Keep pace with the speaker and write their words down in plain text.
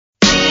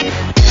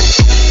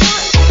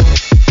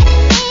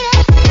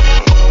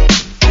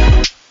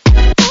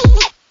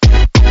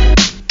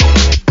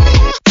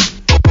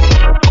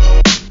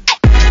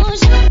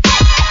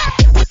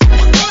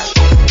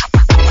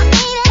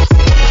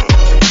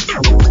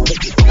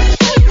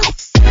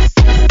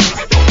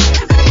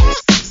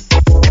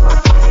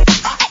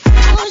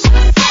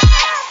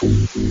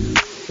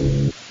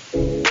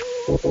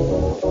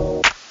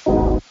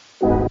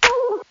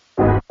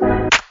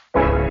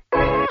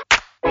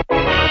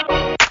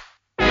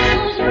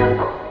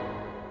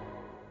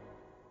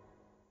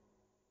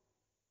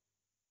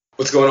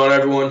What's going on,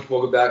 everyone?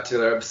 Welcome back to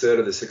another episode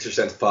of the Sixer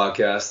Sense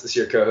podcast. This is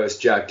your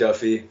co-host, Jack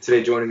Duffy.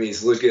 Today joining me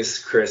is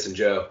Lucas, Chris, and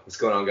Joe. What's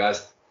going on,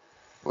 guys?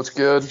 What's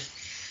good?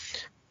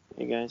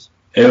 Hey, guys.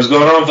 Hey, what's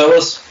going on,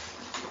 fellas?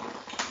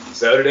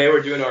 So today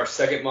we're doing our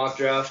second mock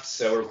draft.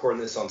 So we're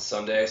recording this on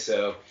Sunday,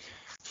 so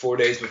 4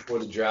 days before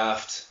the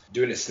draft,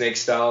 doing it snake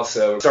style.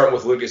 So we're starting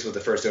with Lucas with the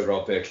first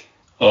overall pick.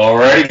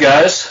 Alrighty,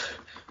 guys.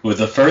 With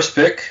the first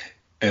pick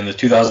in the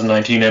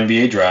 2019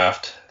 NBA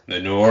draft,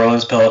 the New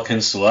Orleans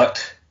Pelicans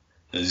select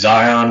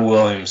Zion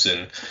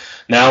Williamson.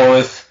 Now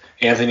with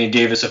Anthony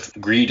Davis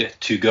agreed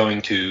to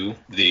going to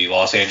the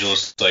Los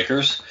Angeles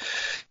Lakers,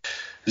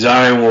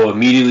 Zion will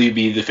immediately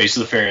be the face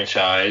of the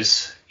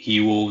franchise. He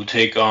will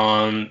take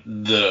on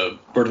the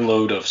burden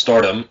load of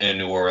stardom in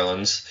New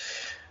Orleans.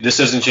 This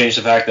doesn't change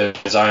the fact that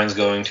Zion's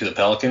going to the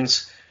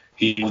Pelicans.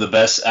 He's the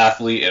best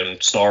athlete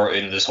and star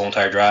in this whole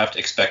entire draft,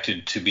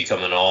 expected to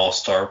become an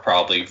all-star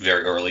probably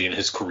very early in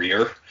his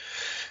career.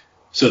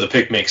 So the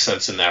pick makes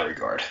sense in that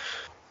regard.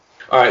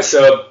 All right,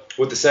 so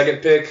with the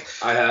second pick,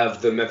 I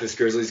have the Memphis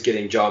Grizzlies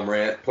getting Ja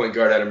Morant, point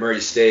guard out of Murray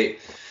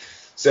State.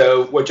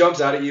 So what jumps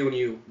out at you when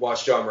you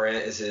watch Ja Morant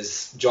is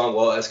his John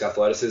Wall-esque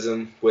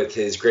athleticism with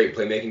his great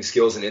playmaking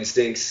skills and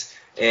instincts.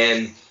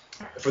 And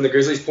from the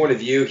Grizzlies' point of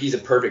view, he's a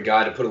perfect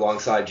guy to put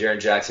alongside Jaren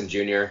Jackson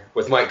Jr.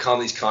 With Mike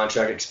Conley's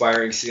contract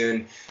expiring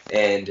soon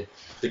and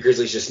the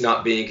Grizzlies just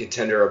not being a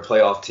contender or a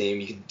playoff team,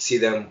 you can see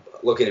them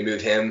looking to move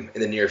him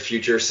in the near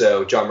future.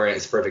 So Ja Morant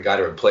is the perfect guy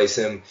to replace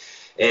him.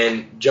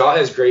 And Ja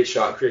has great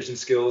shot creation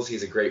skills.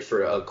 He's a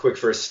quick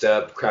first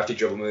step, crafty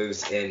dribble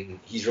moves, and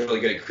he's really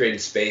good at creating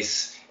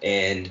space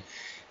and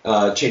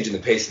changing the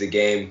pace of the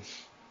game.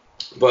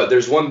 But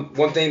there's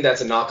one thing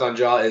that's a knock on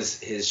Ja is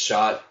his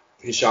shot.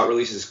 His shot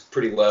release is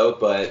pretty low,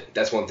 but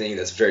that's one thing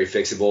that's very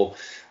fixable.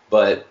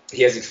 But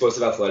he has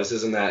explosive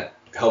athleticism that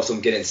helps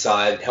him get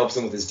inside, helps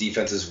him with his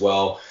defense as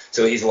well.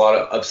 So he's a lot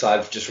of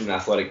upside just from an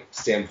athletic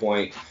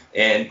standpoint.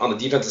 And on the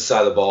defensive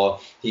side of the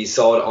ball, he's a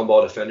solid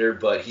on-ball defender,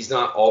 but he's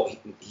not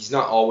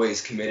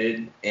always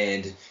committed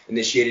and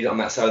initiated on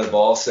that side of the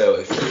ball. So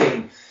if he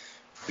can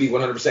be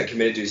 100%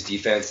 committed to his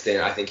defense,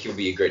 then I think he'll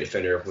be a great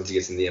defender once he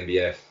gets in the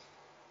NBA.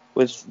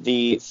 With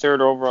the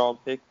third overall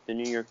pick, the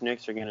New York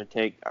Knicks are going to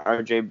take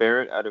R.J.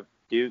 Barrett out of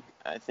Duke.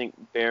 I think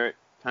Barrett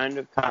kind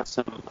of caught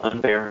some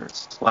unfair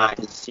slack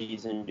this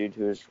season due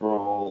to his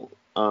role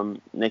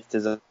next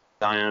to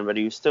Zion, but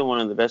he was still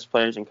one of the best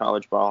players in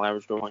college ball.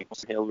 Averaged over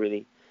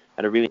Hill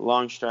had a really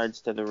long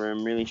strides to the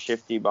rim, really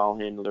shifty ball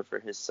handler for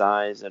his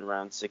size at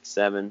around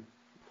 6'7".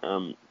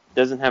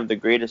 Doesn't have the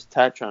greatest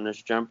touch on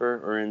his jumper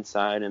or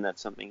inside, and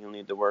that's something he'll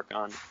need to work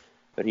on.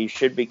 But he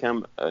should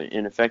become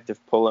an effective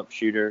pull-up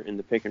shooter in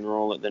the pick and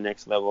roll at the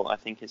next level. I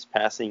think his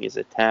passing is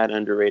a tad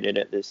underrated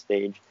at this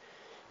stage.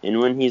 And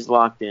when he's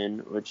locked in,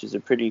 which is a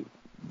pretty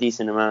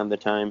decent amount of the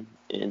time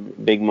in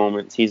big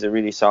moments, he's a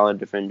really solid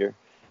defender.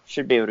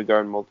 Should be able to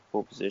guard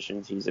multiple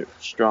positions. He's a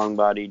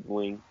strong-bodied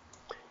wing.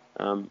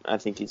 I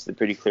think he's the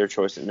pretty clear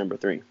choice at number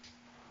 3.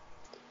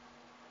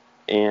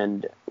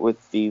 And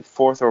with the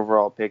fourth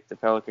overall pick, the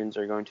Pelicans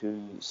are going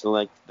to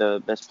select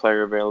the best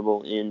player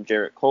available in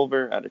Jarrett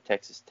Culver out of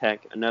Texas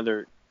Tech.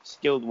 Another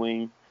skilled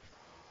wing,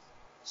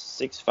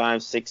 6'5",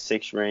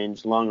 6'6"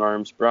 range, long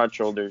arms, broad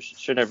shoulders,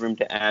 should have room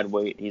to add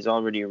weight. He's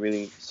already a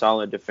really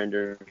solid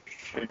defender,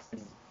 should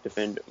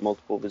defend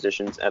multiple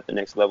positions at the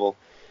next level.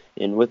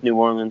 And with New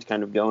Orleans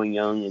kind of going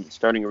young and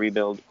starting a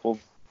rebuild,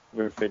 Culver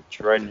fits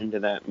right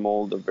into that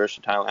mold of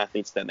versatile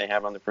athletes that they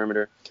have on the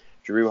perimeter.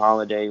 Jrue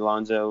Holiday,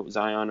 Lonzo,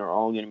 Zion are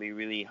all going to be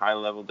really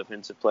high-level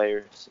defensive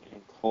players, and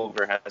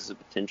Culver has the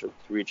potential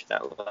to reach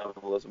that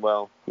level as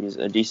well. He's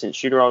a decent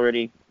shooter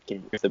already,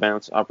 can get the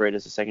bounce, operate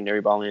as a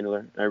secondary ball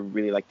handler. I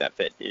really like that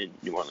fit in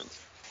New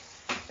Orleans.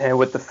 And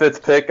with the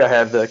fifth pick, I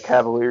have the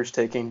Cavaliers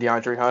taking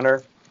DeAndre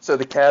Hunter. So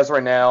the Cavs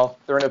right now,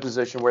 they're in a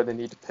position where they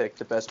need to pick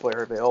the best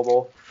player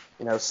available.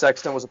 You know,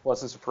 Sexton was a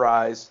pleasant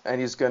surprise,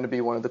 and he's going to be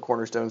one of the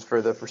cornerstones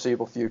for the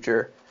foreseeable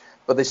future.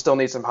 But they still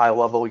need some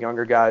high-level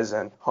younger guys,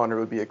 and Hunter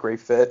would be a great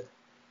fit.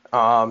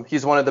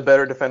 He's one of the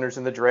better defenders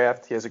in the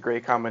draft. He has a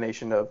great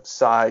combination of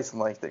size,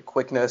 length, and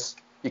quickness.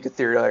 He could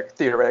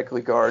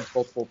theoretically guard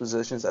multiple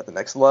positions at the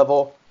next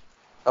level.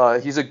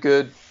 He's a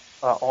good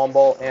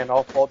on-ball and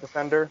off-ball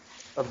defender,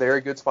 a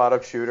very good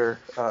spot-up shooter.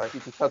 He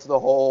can cut to the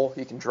hole.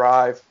 He can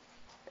drive.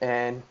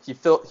 And he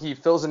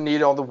fills a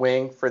need on the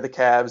wing for the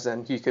Cavs,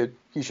 and he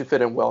should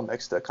fit in well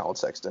next to Colin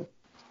Sexton.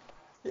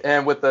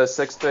 And with the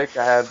sixth pick,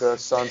 I have the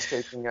Suns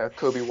taking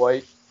Kobe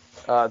White.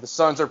 The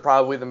Suns are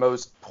probably the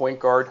most point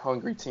guard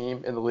hungry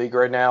team in the league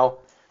right now.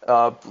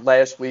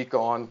 Last week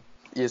on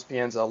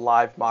ESPN's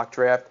live mock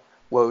draft,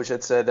 Woj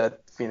had said that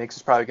Phoenix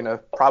is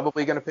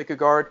probably going to pick a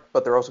guard,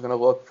 but they're also going to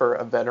look for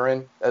a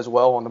veteran as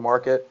well on the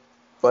market.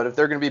 But if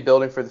they're going to be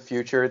building for the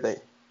future,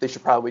 they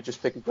should probably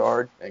just pick a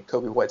guard, and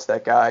Kobe White's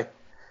that guy.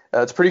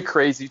 It's pretty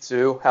crazy,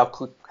 too, how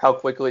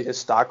quickly his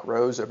stock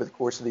rose over the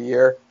course of the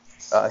year.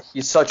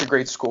 He's such a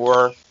great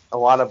scorer, a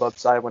lot of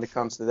upside when it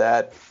comes to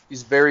that.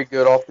 He's very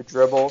good off the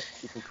dribble.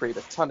 He can create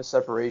a ton of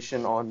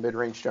separation on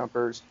mid-range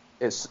jumpers.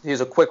 He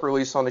has a quick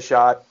release on the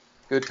shot,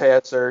 good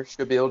passer,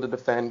 should be able to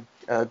defend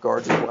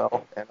guards as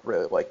well, and I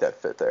really like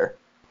that fit there.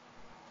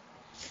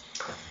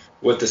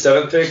 With the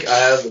 7th pick, I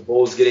have the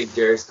Bulls getting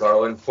Darius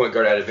Garland, point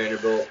guard out of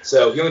Vanderbilt.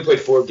 So he only played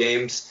 4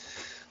 games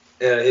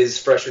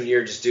his freshman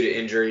year just due to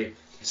injury.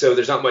 So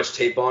there's not much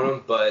tape on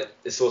him, but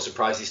it's a little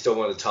surprised he's still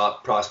one of the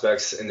top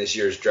prospects in this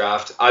year's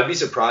draft. I'd be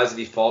surprised if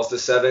he falls to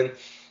 7.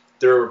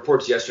 There were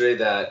reports yesterday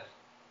that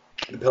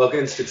the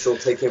Pelicans could still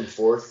take him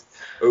 4th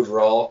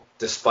overall,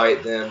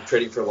 despite them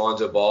trading for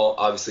Lonzo Ball,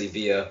 obviously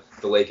via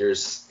the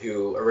Lakers,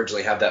 who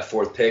originally have that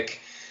 4th pick.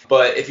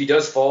 But if he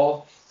does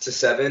fall to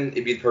 7,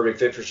 it'd be the perfect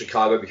fit for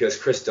Chicago because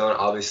Chris Dunn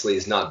obviously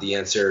is not the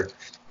answer.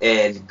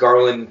 And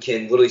Garland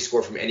can literally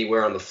score from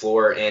anywhere on the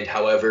floor, and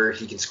however,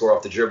 he can score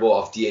off the dribble,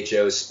 off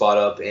DHO's spot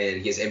up, and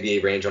he has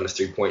NBA range on his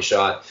 3-point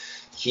shot.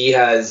 He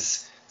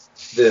has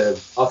the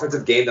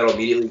offensive game that'll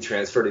immediately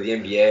transfer to the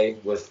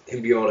NBA with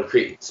him being able to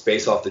create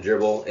space off the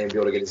dribble and be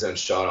able to get his own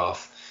shot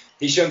off.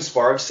 He's shown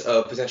sparks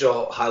of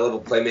potential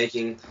high-level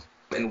playmaking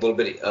and a little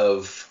bit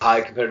of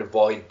high competitive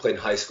ball he played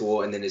in high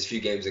school and then his few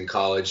games in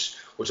college,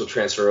 which will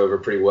transfer over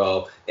pretty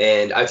well.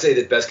 And I'd say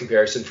the best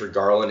comparison for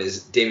Garland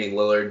is Damian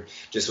Lillard,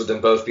 just with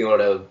them both being able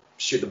to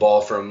shoot the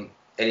ball from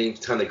any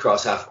time they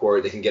cross half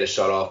court. They can get a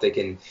shot off. They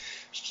can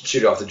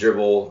shoot it off the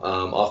dribble,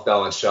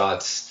 off-balance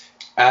shots.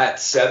 At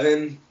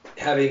 7,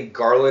 having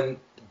Garland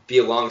be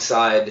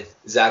alongside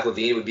Zach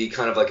LaVine would be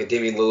kind of like a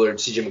Damian Lillard,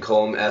 CJ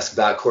McCollum-esque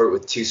backcourt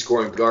with 2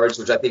 scoring guards,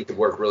 which I think could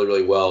work really,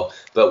 really well.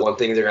 But one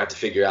thing they're going to have to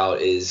figure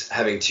out is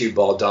having 2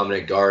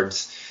 ball-dominant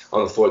guards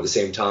on the floor at the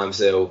same time.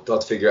 So they'll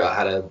have to figure out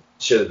how to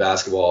share the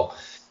basketball.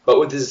 But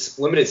with this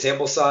limited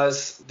sample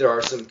size, there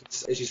are some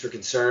issues for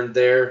concern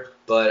there.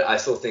 But I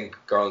still think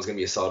Garland's going to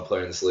be a solid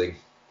player in this league.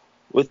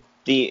 With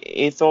the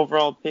 8th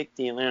overall pick,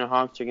 the Atlanta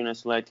Hawks are going to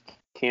select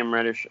Cam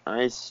Reddish.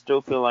 I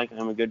still feel like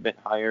I'm a good bit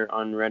higher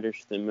on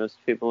Reddish than most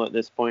people at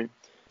this point.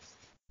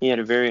 He had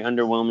a very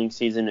underwhelming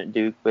season at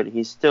Duke, but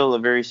he's still a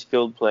very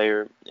skilled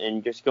player.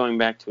 And just going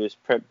back to his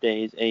prep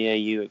days,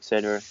 AAU,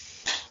 etc.,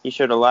 he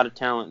showed a lot of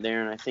talent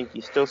there, and I think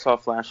you still saw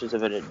flashes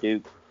of it at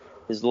Duke.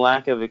 His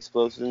lack of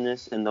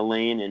explosiveness in the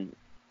lane and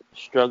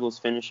struggles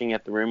finishing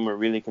at the rim were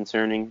really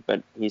concerning,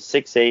 but he's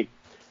 6'8",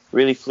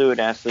 really fluid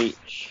athlete,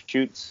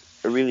 shoots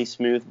a really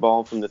smooth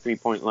ball from the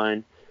 3-point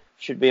line,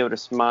 should be able to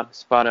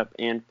spot up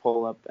and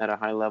pull up at a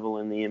high level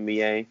in the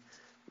NBA.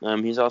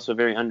 He's also a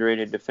very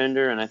underrated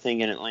defender, and I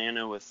think in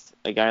Atlanta with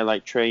a guy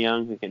like Trae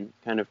Young who can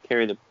kind of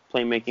carry the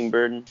playmaking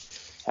burden,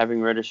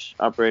 having Reddish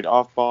operate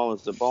off ball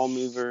as a ball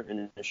mover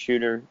and a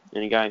shooter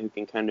and a guy who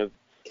can kind of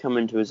come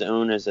into his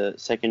own as a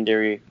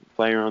secondary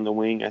player on the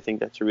wing, I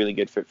think that's a really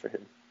good fit for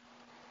him.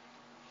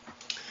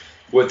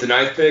 With the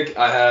 9th pick,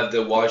 I have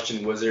the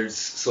Washington Wizards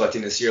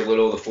selecting Nasir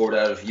Little, the forward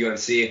out of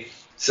UNC.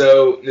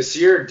 So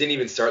Nasir didn't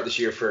even start this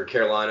year for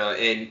Carolina,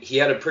 and he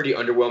had a pretty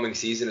underwhelming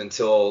season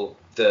until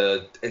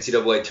the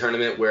NCAA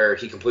tournament where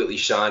he completely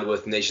shined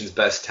with the nation's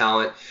best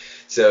talent.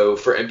 So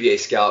for NBA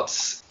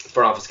scouts,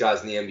 front office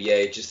guys in the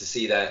NBA, just to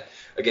see that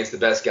against the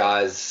best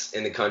guys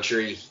in the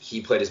country,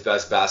 he played his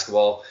best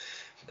basketball.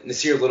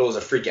 Nasir Little is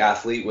a freak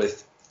athlete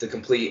with the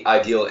complete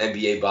ideal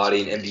NBA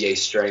body and NBA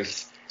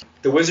strength.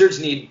 The Wizards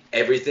need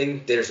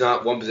everything. There's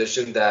not one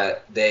position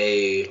that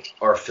they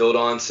are filled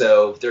on,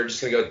 so they're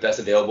just going to go with best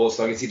available.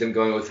 So I can see them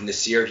going with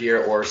Nasir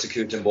here or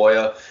Sekou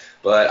Doumbouya,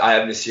 but I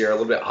have Nasir a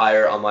little bit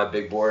higher on my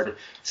big board,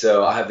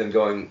 so I have them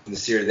going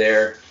Nasir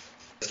there.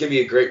 It's going to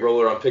be a great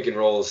roller on pick and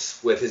rolls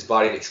with his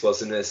body and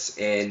explosiveness,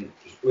 and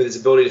with his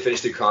ability to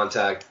finish through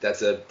contact,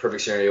 that's a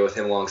perfect scenario with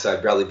him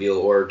alongside Bradley Beal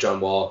or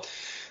John Wall.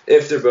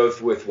 If they're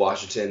both with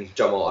Washington,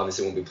 John Wall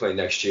obviously won't be playing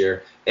next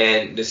year.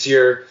 And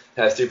Nasir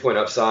has 3-point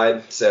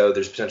upside, so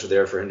there's potential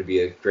there for him to be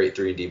a great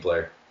 3-and-D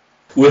player.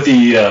 With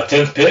the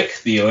 10th pick,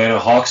 the Atlanta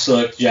Hawks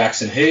select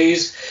Jackson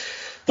Hayes.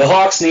 The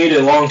Hawks need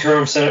a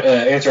long-term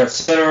answer at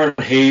center, and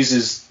Hayes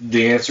is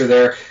the answer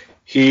there.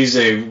 He's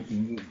a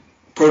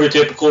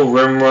prototypical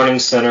rim-running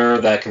center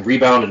that can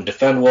rebound and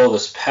defend well.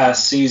 This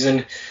past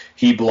season,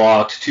 he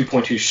blocked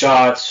 2.2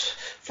 shots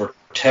for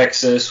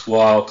Texas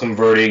while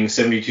converting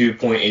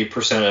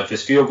 72.8% of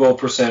his field goal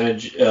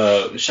percentage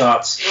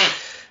shots,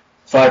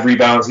 5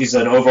 rebounds. He's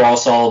an overall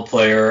solid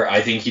player.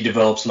 I think he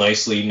develops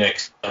nicely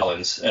next to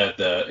Collins in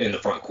the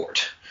front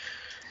court.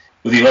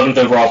 With the 11th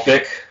overall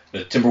pick,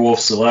 the Timberwolves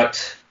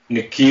select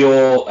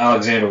Nickeil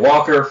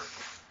Alexander-Walker.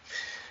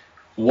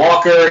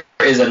 Walker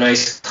is a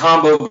nice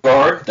combo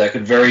guard that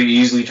could very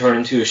easily turn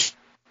into a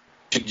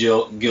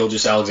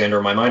Gilgeous-Alexander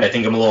in my mind. I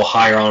think I'm a little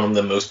higher on him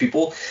than most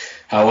people.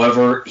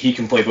 However, he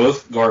can play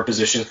both guard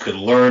positions, could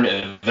learn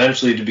and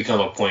eventually to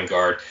become a point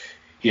guard.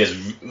 He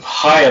has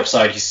high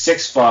upside. He's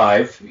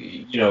 6'5".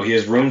 He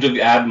has room to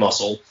add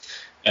muscle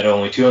at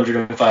only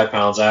 205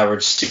 pounds,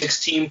 averaged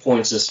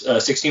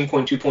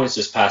 16.2 points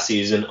this past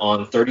season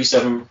on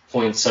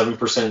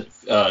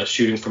 37.7%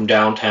 shooting from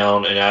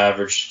downtown and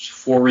averaged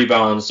 4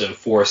 rebounds and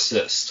 4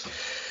 assists.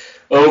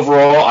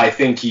 Overall, I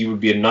think he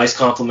would be a nice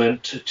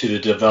complement to the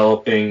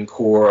developing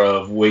core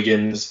of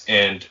Wiggins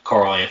and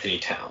Karl Anthony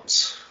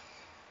Towns.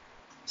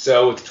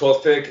 So with the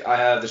 12th pick, I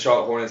have the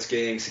Charlotte Hornets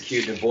getting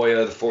Sekou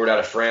Doumbouya, the forward out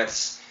of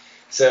France.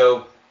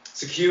 So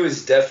Sekou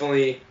is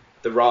definitely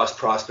the rawest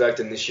prospect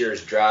in this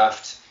year's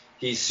draft.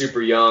 He's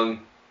super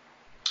young.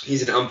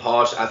 He's an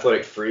unpolished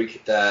athletic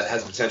freak that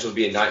has the potential to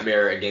be a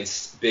nightmare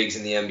against bigs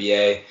in the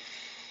NBA.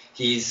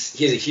 He has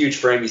a huge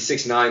frame. He's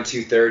 6'9",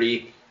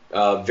 230,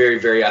 very,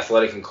 very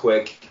athletic and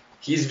quick.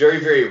 He's very,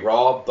 very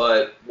raw,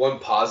 but one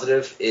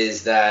positive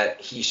is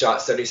that he shot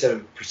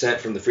 77%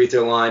 from the free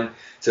throw line,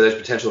 so there's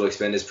potential to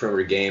expand his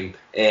perimeter game.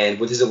 And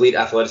with his elite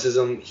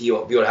athleticism,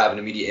 he'll be able to have an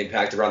immediate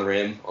impact around the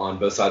rim on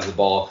both sides of the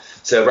ball.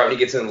 So right when he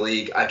gets in the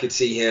league, I could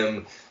see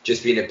him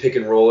just being a pick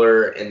and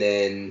roller and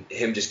then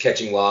him just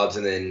catching lobs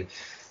and then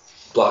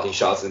blocking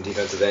shots on the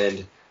defensive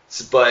end.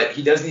 But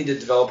he does need to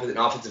develop an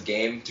offensive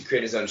game to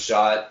create his own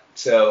shot.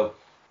 So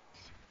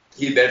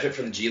he'd benefit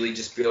from the G League,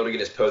 just be able to get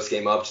his post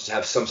game up, just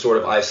have some sort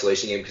of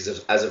isolation game,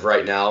 because as of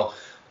right now,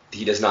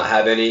 he does not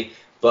have any.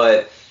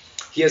 But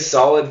he has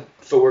solid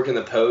footwork in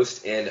the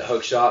post and a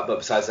hook shot, but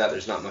besides that,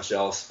 there's not much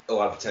else. A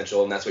lot of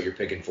potential, and that's what you're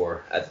picking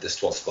for at this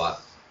 12th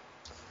spot.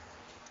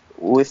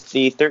 With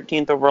the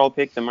 13th overall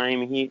pick, the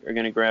Miami Heat are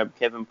going to grab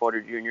Kevin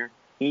Porter Jr.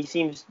 He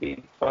seems to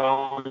be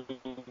falling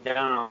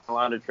down on a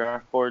lot of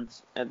draft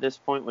boards at this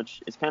point,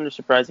 which is kind of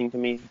surprising to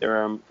me. There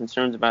are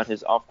concerns about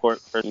his off-court.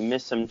 He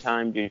missed some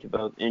time due to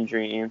both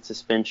injury and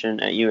suspension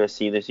at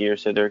USC this year,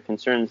 so there are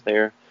concerns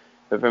there.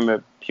 But from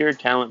a pure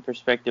talent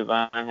perspective,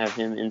 I have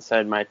him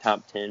inside my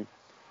top 10.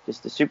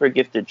 Just a super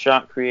gifted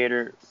shot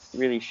creator,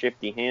 really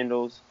shifty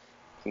handles,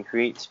 can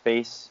create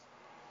space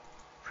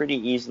pretty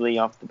easily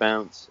off the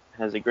bounce,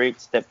 has a great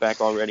step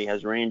back already,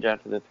 has range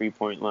out to the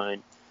three-point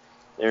line.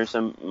 There are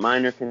some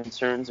minor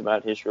concerns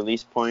about his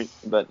release point,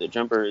 but the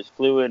jumper is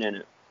fluid,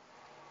 and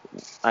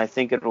I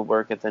think it will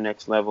work at the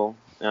next level.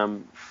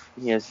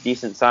 He has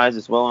decent size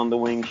as well on the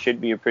wing,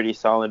 should be a pretty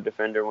solid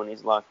defender when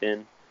he's locked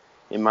in.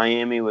 In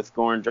Miami, with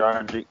Goran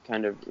Dragic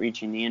kind of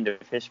reaching the end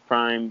of his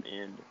prime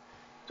and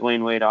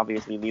Dwayne Wade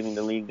obviously leaving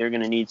the league, they're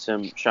going to need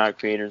some shot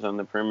creators on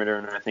the perimeter,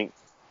 and I think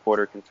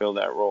Porter can fill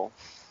that role.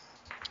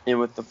 And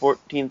with the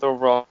 14th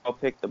overall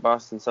pick, the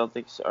Boston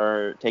Celtics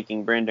are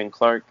taking Brandon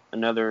Clark,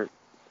 another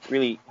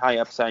really high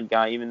upside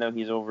guy, even though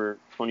he's over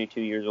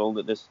 22 years old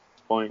at this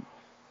point.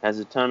 Has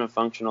a ton of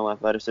functional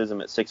athleticism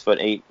at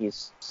 6'8".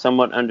 He's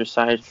somewhat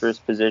undersized for his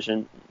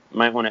position.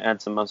 Might want to add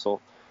some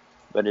muscle,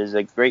 but is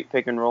a great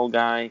pick and roll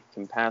guy.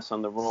 Can pass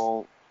on the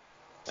roll.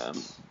 A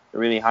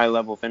really high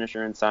level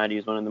finisher inside. He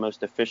was one of the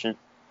most efficient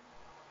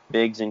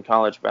bigs in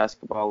college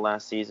basketball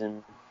last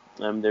season.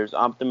 There's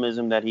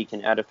optimism that he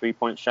can add a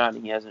three-point shot.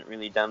 He hasn't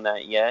really done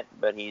that yet,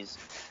 but he's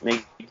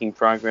making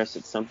progress.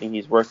 It's something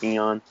he's working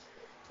on.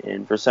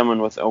 And for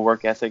someone with a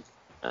work ethic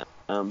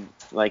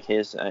like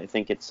his, I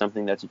think it's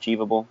something that's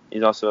achievable.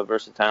 He's also a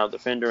versatile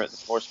defender at the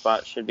 4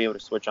 spot, should be able to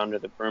switch onto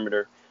the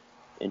perimeter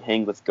and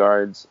hang with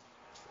guards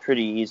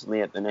pretty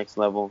easily at the next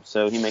level.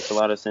 So he makes a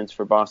lot of sense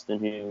for Boston,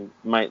 who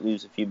might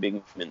lose a few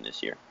big men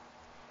this year.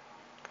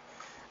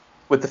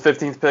 With the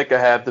 15th pick, I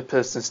have the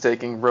Pistons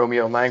taking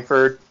Romeo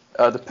Langford.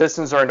 The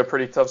Pistons are in a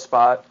pretty tough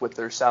spot with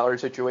their salary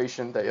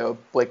situation. They owe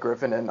Blake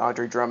Griffin and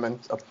Andre Drummond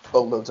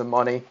boatloads of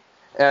money,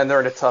 and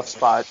they're in a tough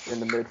spot in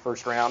the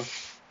mid-first round.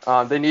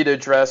 They need to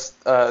address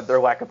their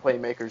lack of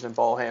playmakers and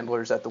ball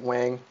handlers at the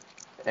wing,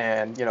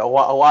 and a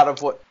lot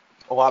of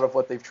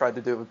what they've tried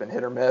to do have been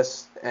hit or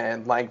miss.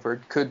 And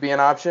Langford could be an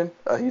option.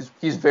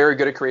 He's very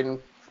good at creating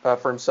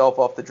for himself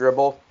off the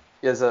dribble.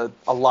 He has a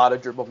lot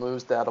of dribble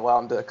moves that allow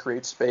him to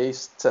create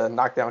space to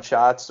knock down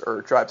shots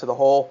or drive to the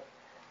hole.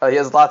 He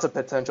has lots of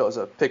potential as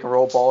a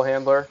pick-and-roll ball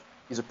handler.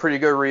 He's a pretty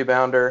good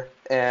rebounder,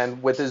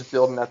 and with his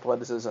build and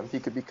athleticism, he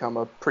could become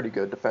a pretty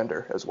good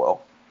defender as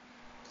well.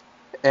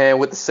 And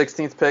with the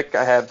 16th pick,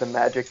 I have the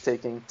Magic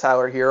taking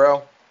Tyler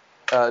Hero.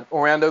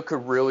 Orlando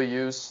could really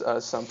use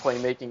some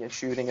playmaking and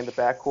shooting in the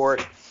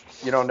backcourt.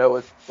 You don't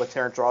know what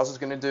Terrence Ross is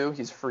going to do.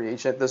 He's a free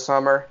agent this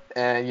summer,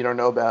 and you don't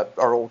know about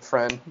our old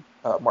friend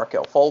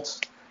Markelle Fultz.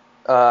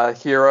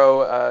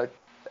 Hero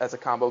as a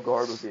combo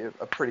guard would be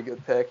a pretty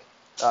good pick.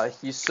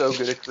 He's so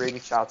good at creating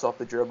shots off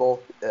the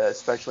dribble,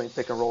 especially in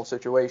pick-and-roll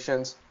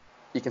situations.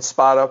 He can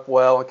spot up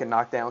well and can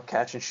knock down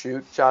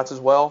catch-and-shoot shots as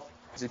well.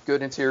 He's a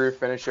good interior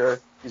finisher.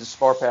 He's a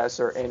smart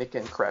passer, and he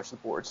can crash the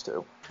boards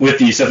too. With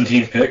the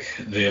 17th pick,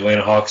 the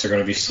Atlanta Hawks are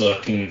going to be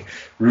selecting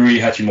Rui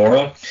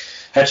Hachimura.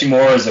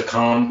 Hachimura is a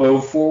combo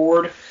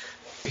forward.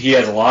 He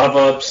has a lot of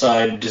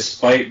upside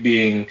despite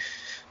playing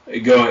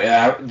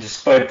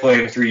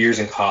 3 years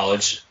in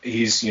college.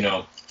 He's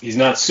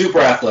not super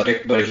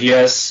athletic, but he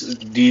has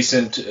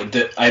decent.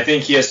 I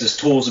think he has his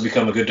tools to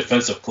become a good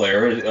defensive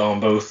player on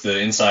both the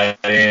inside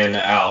and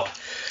out.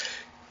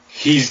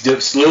 He's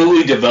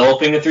slowly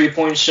developing a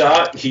three-point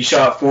shot. He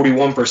shot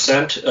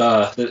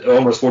 41%,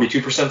 almost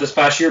 42% this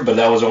past year, but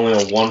that was only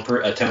a one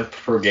attempt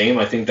per game.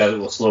 I think that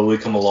will slowly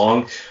come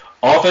along.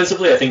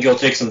 Offensively, I think it'll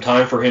take some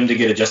time for him to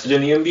get adjusted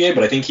in the NBA,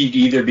 but I think he'd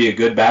either be a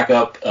good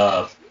backup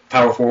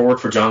power forward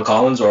for John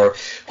Collins or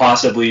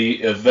possibly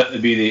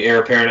be the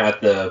heir apparent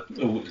at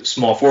the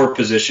small forward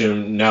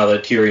position now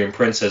that Taurean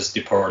Prince has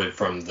departed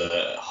from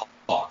the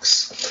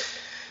Hawks.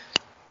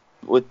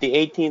 With the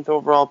 18th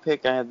overall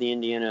pick, I have the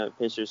Indiana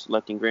Pacers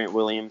selecting Grant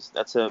Williams.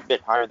 That's a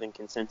bit higher than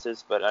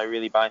consensus, but I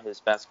really buy his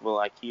basketball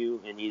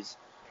IQ, and he's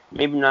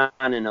maybe not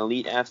an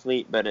elite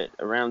athlete, but at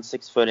around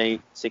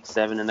 6'8",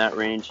 6'7", in that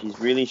range, he's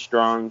really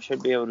strong,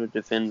 should be able to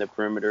defend the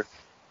perimeter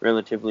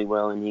relatively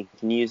well, and he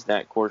can use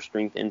that core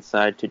strength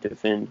inside to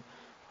defend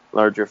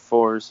larger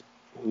fours.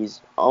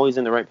 He's always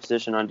in the right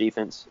position on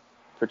defense,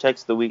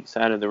 protects the weak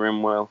side of the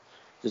rim well,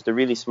 just a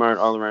really smart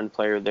all-around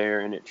player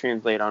there, and it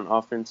translates on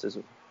offense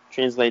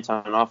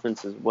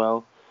as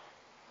well.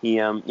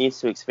 He needs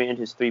to expand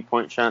his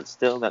three-point shot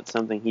still. That's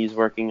something he's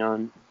working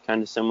on,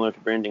 kind of similar to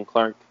Brandon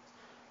Clark.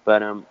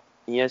 But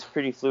he has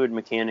pretty fluid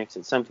mechanics.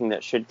 It's something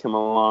that should come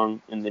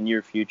along in the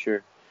near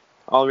future.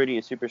 Already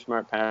a super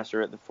smart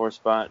passer at the 4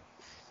 spot.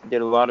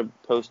 Did a lot of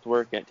post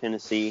work at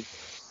Tennessee,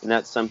 and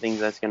that's something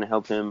that's going to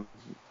help him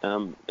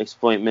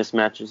exploit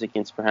mismatches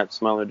against perhaps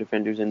smaller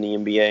defenders in the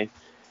NBA.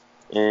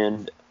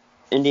 And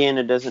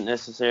Indiana doesn't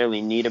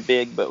necessarily need a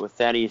big, but with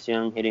Thaddeus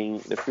Young hitting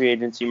the free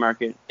agency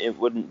market, it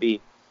wouldn't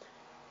be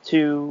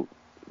too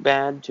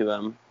bad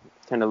to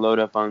kind of load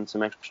up on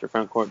some extra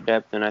front court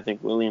depth, and I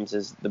think Williams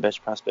is the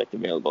best prospect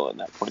available at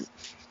that point.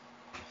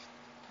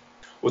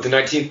 With the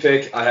 19th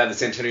pick, I have the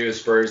San Antonio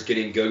Spurs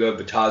getting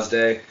Goga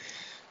Bitadze,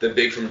 the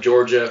big from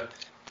Georgia.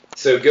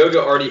 So Goga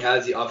already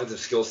has the offensive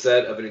skill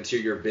set of an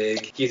interior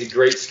big. He's a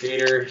great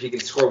screener. He can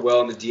score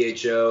well in the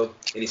DHO,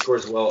 and he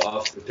scores well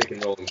off the pick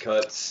and roll and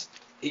cuts.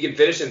 He can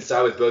finish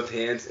inside with both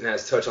hands and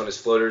has touch on his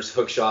floaters,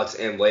 hook shots,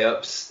 and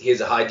layups. He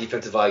has a high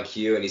defensive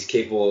IQ, and he's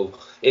capable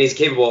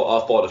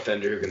off-ball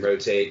defender who can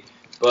rotate.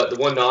 But the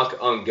one knock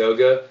on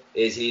Goga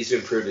is he needs to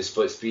improve his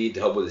foot speed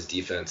to help with his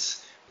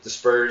defense. The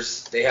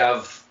Spurs, they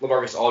have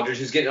LaMarcus Aldridge,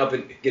 who's getting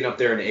up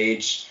there in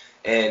age,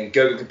 and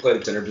Goga can play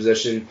the center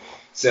position.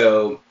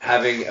 So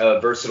having a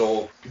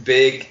versatile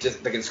big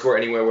that can score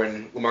anywhere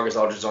when LaMarcus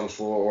Aldridge is on the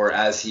floor or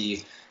as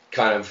he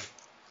kind of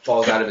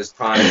falls out of his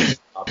prime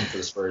for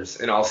the Spurs.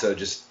 And also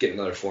just get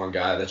another foreign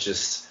guy. That's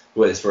just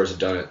the way the Spurs have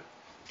done it.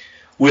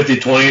 With the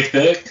 20th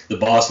pick, the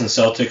Boston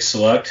Celtics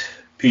select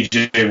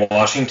P.J.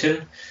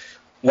 Washington.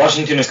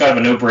 Washington is kind of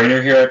a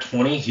no-brainer here at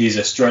 20. He's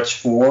a stretch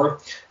 4.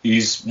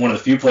 He's one of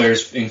the few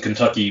players in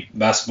Kentucky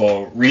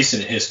basketball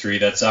recent history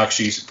that's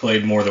actually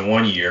played more than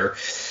 1 year.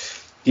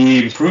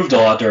 He improved a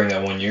lot during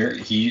that 1 year.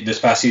 This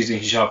past season,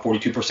 he shot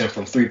 42%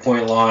 from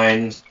three-point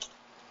line,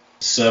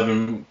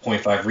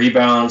 7.5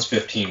 rebounds,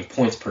 15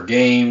 points per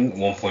game,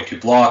 1.2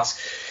 blocks.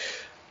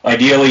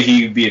 Ideally,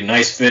 he'd be a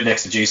nice fit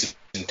next to Jason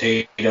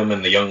Tatum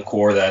and the young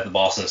core that the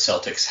Boston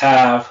Celtics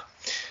have.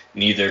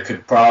 Neither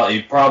could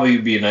probably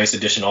be a nice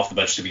addition off the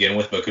bench to begin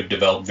with, but could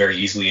develop very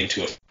easily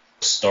into a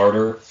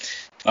starter.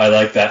 I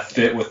like that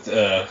fit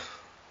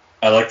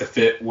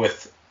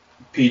with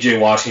P.J.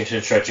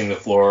 Washington stretching the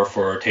floor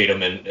for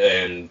Tatum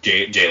and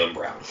Jaylen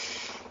Brown,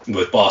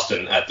 with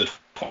Boston at the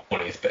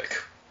 20th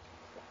pick.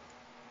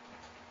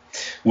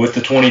 With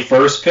the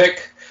 21st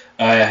pick,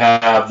 I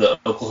have the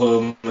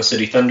Oklahoma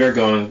City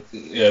Thunder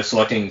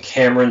selecting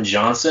Cameron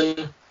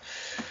Johnson.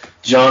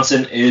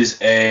 Johnson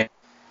is a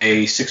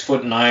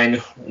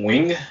 6'9"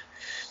 wing.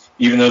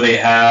 Even though they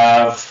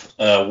have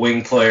a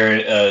wing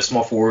player, a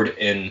small forward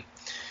in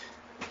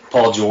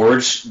Paul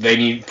George, they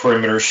need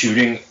perimeter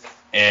shooting,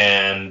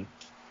 and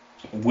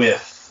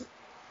with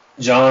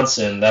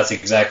Johnson, that's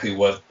exactly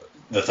what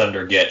the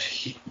Thunder get.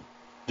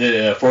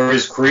 For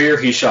his career,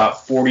 he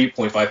shot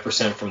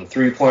 40.5% from the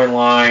three-point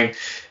line,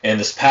 and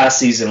this past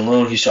season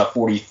alone, he shot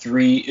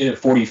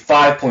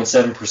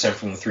 45.7%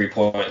 from the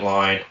three-point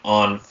line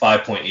on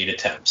 5.8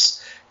 attempts.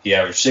 He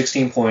averaged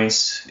 16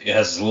 points. He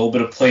has a little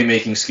bit of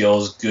playmaking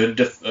skills, good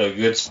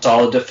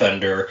solid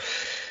defender.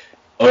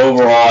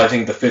 Overall, I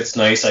think the fit's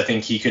nice. I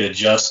think he could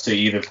adjust to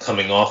either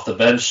coming off the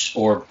bench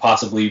or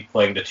possibly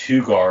playing the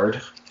 2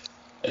 guard.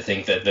 I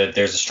think that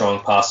there's a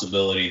strong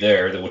possibility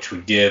there, which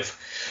would give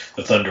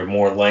the Thunder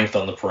more length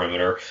on the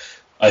perimeter.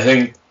 I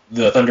think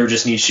the Thunder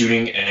just need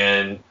shooting,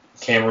 and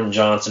Cameron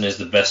Johnson is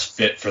the best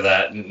fit for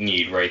that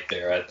need right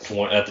there at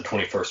the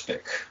 21st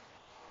pick.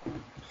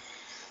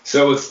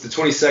 So it's the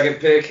 22nd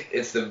pick.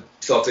 It's the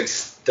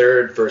Celtics'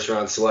 third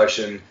first-round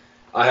selection.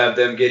 I have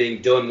them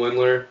getting Dylan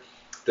Windler,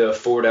 the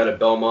forward out of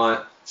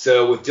Belmont.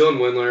 So with Dylan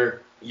Windler,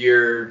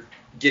 you're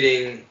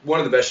getting one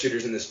of the best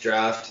shooters in this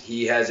draft.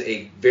 He has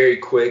a very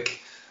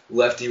quick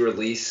lefty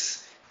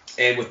release,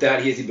 and with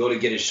that, he has the ability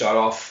to get his shot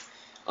off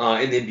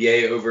in the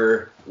NBA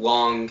over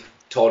long,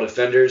 tall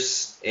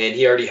defenders, and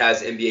he already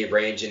has NBA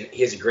range, and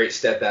he has a great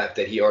step back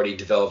that he already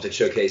developed and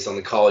showcased on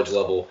the college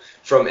level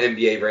from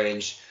NBA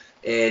range.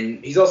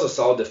 And he's also a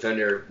solid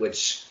defender,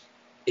 which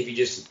if you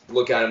just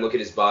look at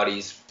his body,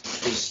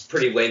 he's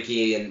pretty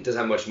lanky and doesn't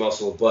have much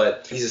muscle,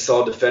 but he's a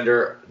solid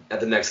defender at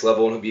the next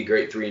level, and he'll be a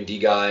great 3-and-D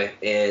guy.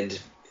 And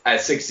at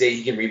 6'8",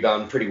 he can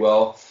rebound pretty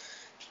well.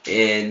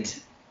 And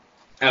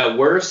at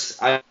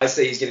worst, I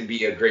say he's going to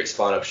be a great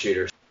spot-up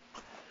shooter.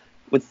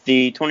 With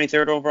the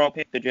 23rd overall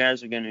pick, the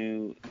Jazz are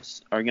going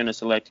to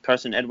select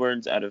Carson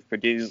Edwards out of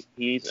Purdue.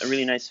 He's a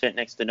really nice fit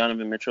next to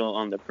Donovan Mitchell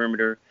on the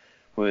perimeter.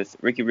 with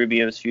Ricky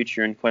Rubio's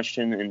future in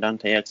question and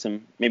Dante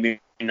Exum maybe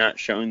not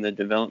showing the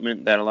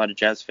development that a lot of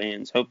Jazz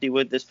fans hoped he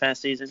would this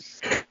past season.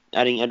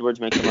 Adding Edwards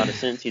makes a lot of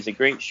sense. He's a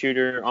great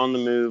shooter, on the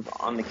move,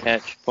 on the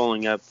catch,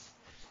 pulling up,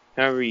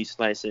 however you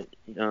slice it.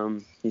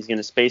 He's going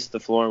to space the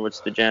floor,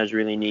 which the Jazz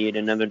really need,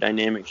 another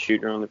dynamic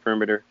shooter on the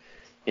perimeter.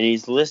 And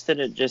he's listed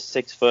at just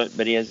 6 foot,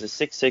 but he has a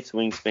 6'6"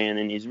 wingspan,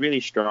 and he's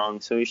really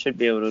strong, so he should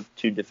be able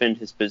to defend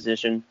his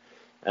position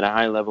at a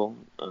high level,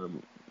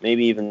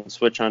 maybe even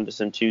switch on to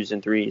some 2s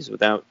and 3s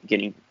without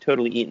getting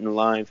totally eaten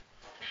alive.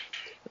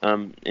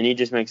 And he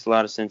just makes a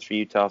lot of sense for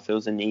Utah,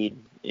 fills a need,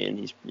 and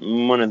he's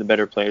one of the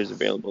better players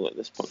available at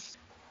this point.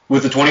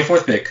 With the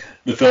 24th pick,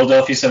 the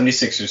Philadelphia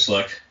 76ers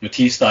select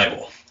Matisse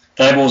Thybulle.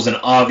 Thybulle is an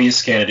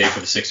obvious candidate for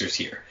the Sixers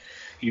here.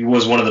 He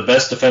was one of the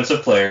best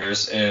defensive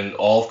players in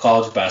all of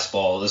college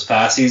basketball. This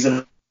past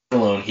season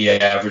alone, he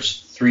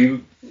averaged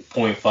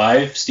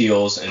 3.5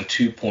 steals and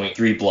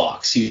 2.3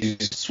 blocks. He's a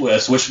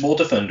switchable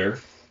defender.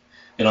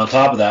 And on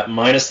top of that,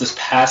 minus this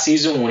past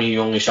season when he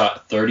only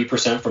shot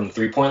 30% from the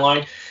three-point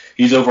line,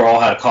 he's overall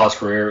had a college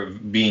career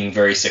being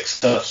very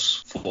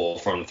successful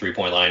from the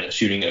three-point line,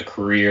 shooting a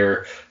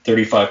career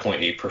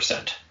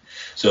 35.8%.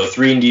 So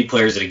 3-and-D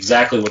players at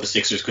exactly what the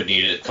Sixers could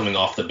need coming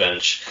off the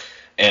bench,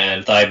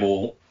 and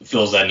Thybulle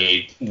fills that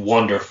need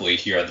wonderfully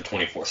here at the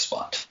 24th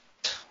spot.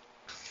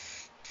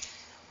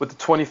 With the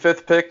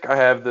 25th pick, I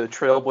have the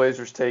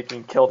Trailblazers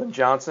taking Keldon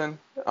Johnson.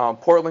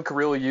 Portland could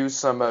really use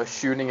some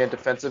shooting and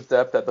defensive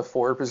depth at the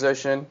forward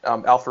position.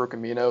 Al-Farouq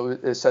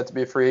Amino is set to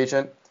be a free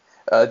agent.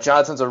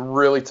 Johnson's a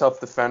really tough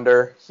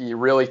defender. He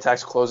really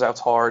attacks closeouts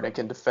hard and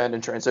can defend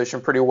and transition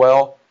pretty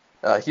well.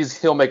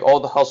 He'll make all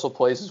the hustle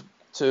plays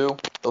too.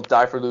 He'll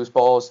die for loose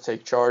balls,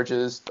 take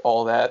charges,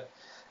 all that.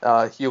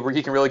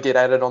 He can really get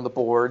at it on the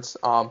boards.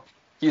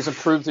 He's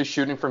improved his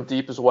shooting from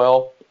deep as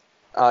well.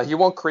 He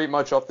won't create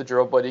much off the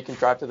dribble, but he can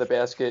drive to the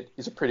basket.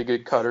 He's a pretty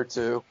good cutter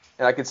too,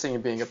 and I could see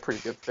him being a pretty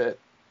good fit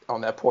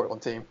on that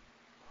Portland team.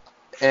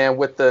 And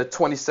with the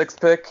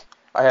 26th pick,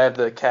 I have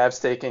the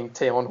Cavs taking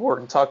Talen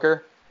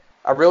Horton-Tucker.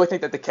 I really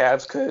think that the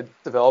Cavs could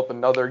develop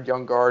another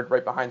young guard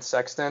right behind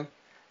Sexton.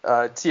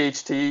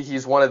 THT,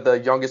 he's one of the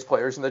youngest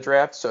players in the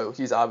draft, so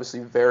he's obviously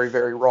very,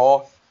 very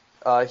raw.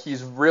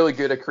 He's really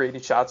good at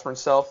creating shots for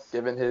himself,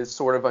 given his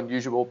sort of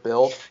unusual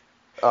build.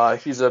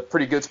 He's a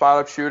pretty good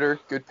spot-up shooter,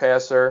 good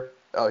passer.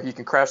 He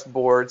can crash the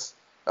boards.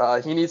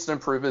 He needs to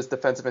improve his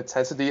defensive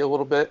intensity a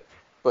little bit,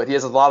 but he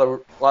has a lot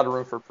of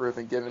room for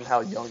improvement given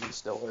how young he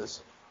still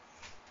is.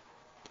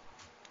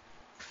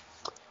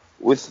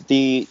 With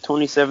the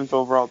 27th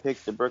overall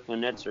pick, the Brooklyn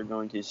Nets are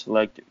going to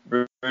select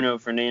Bruno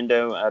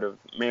Fernando out of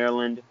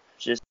Maryland.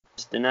 Just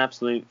an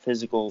absolute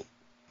physical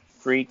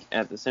freak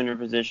at the center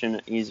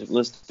position. He's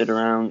listed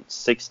around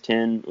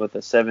 6'10" with a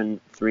 7'3",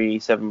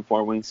 7'4"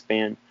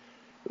 wingspan.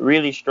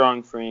 Really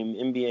strong frame,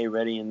 NBA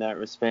ready in that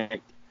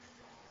respect.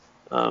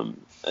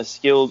 A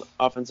skilled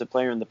offensive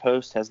player in the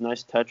post, has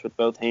nice touch with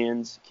both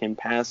hands, can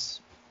pass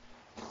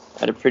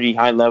at a pretty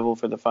high level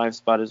for the 5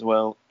 spot as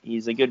well.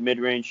 He's a good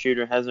mid-range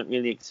shooter, hasn't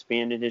really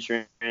expanded his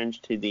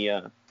range to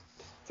the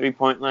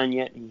 3-point line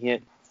yet. He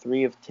hit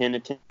 3 of 10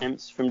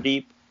 attempts from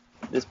deep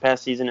this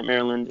past season at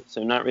Maryland,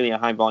 so not really a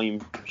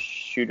high-volume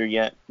shooter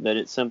yet, but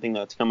it's something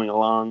that's coming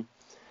along.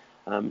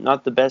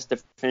 Not the best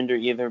defender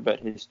either, but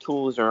his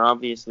tools are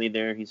obviously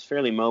there. He's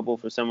fairly mobile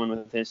for someone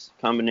with his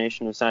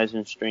combination of size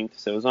and strength,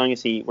 so as long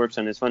as he works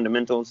on his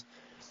fundamentals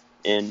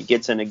and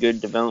gets in a good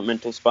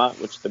developmental spot,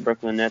 which the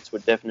Brooklyn Nets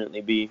would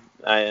definitely be,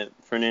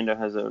 Fernando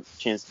has a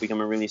chance to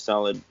become a really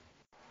solid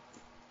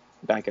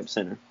backup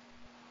center.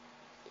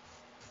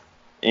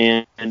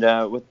 And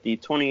with the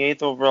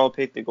 28th overall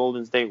pick, the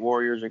Golden State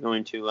Warriors are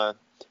going to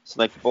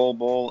select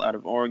Bol out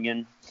of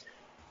Oregon.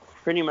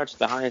 Pretty much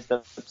the highest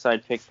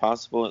upside pick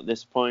possible at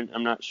this point.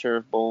 I'm not sure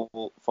if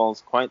Bol falls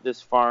quite this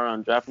far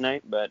on draft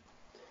night, but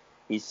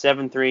he's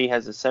 7'3",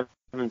 has a 7'7"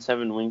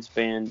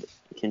 wingspan,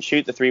 can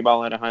shoot the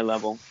 3-ball at a high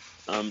level.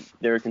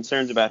 There are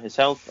concerns about his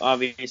health,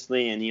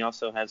 obviously, and he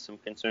also has some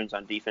concerns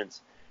on defense.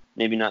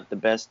 Maybe not the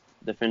best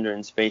defender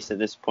in space at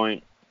this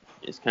point.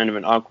 Is kind of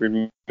an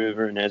awkward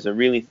mover and has a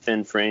really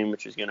thin frame,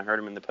 which is going to hurt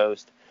him in the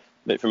post.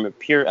 But from a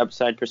pure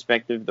upside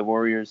perspective, the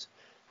Warriors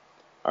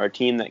are a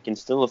team that can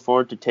still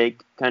afford to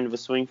take kind of a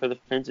swing for the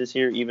fences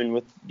here, even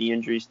with the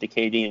injuries to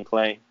KD and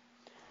Clay.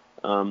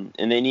 And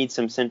they need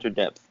some center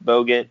depth.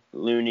 Bogut,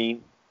 Looney,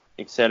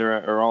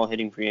 etc. are all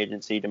hitting free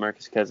agency.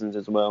 DeMarcus Cousins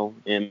as well.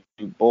 And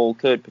Bol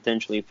could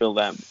potentially fill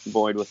that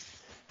void with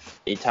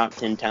a top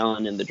 10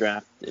 talent in the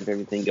draft if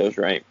everything goes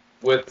right.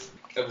 With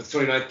the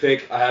 29th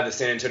pick, I have the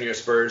San Antonio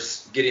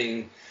Spurs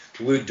getting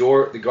Lou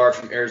Dort, the guard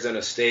from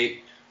Arizona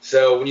State.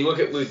 So when you look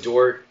at Lou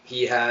Dort,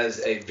 he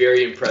has a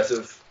very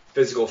impressive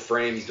physical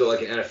frame. He's built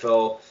like an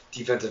NFL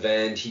defensive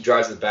end. He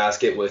drives the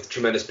basket with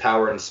tremendous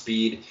power and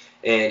speed,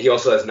 and he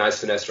also has nice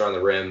finesse around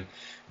the rim,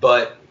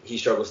 but he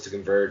struggles to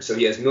convert. So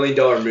he has $1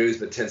 million moves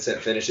but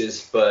 10-cent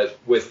finishes, but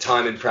with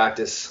time and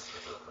practice,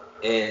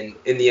 and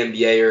in the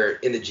NBA or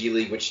in the G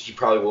League, which he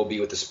probably will be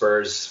with the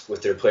Spurs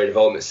with their player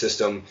development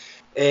system.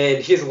 And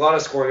he has a lot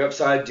of scoring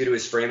upside due to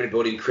his frame and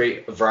ability to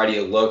create a variety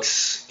of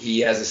looks. He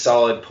has a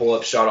solid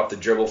pull-up shot off the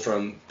dribble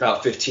from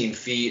about 15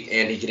 feet,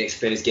 and he can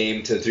expand his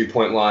game to the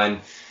three-point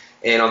line.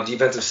 And on the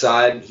defensive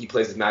side, he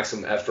plays with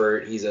maximum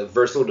effort. He's a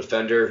versatile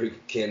defender who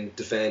can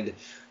defend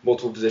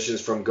multiple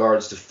positions from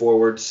guards to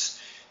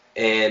forwards.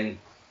 And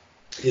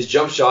his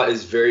jump shot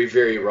is very,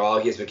 very raw.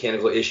 He has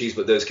mechanical issues,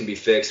 but those can be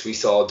fixed. We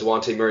saw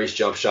DeJounte Murray's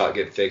jump shot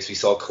get fixed. We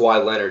saw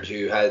Kawhi Leonard,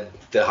 who had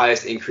the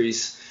highest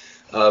increase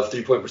of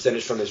three-point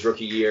percentage from his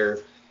rookie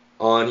year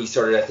on. He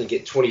started, I think,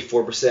 at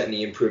 24%, and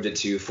he improved it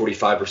to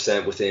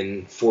 45%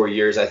 within 4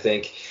 years, I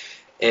think.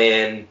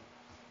 And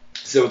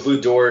so with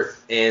Lou Dort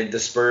and the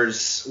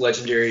Spurs'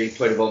 legendary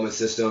play development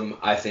system,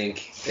 I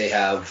think they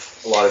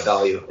have a lot of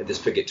value at this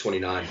pick at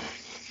 29.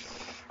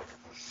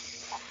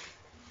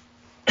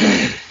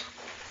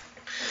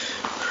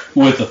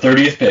 With the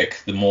 30th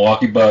pick, the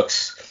Milwaukee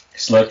Bucks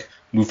select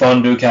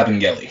Mfiondu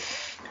Kabengele.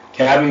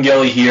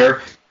 Kabengele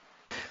here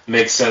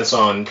makes sense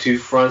on two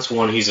fronts.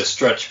 One, he's a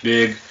stretch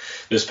big.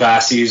 This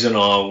past season,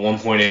 on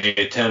 1.8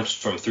 attempts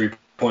from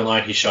three-point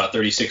line, he shot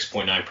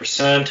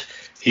 36.9%.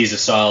 He's a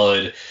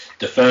solid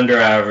defender,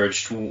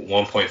 averaged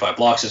 1.5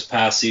 blocks this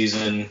past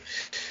season.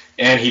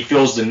 And he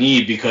feels the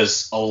need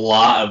because a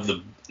lot of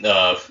the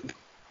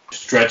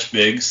stretch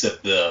bigs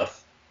that the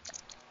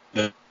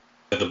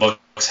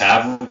Bucks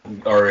have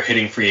are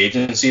hitting free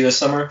agency this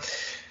summer.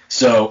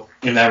 So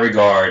in that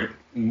regard,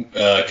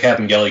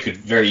 Kabengele could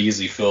very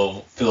easily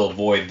fill a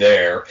void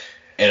there,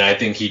 and I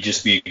think he'd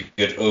just be a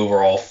good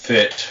overall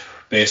fit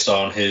based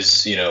on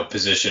his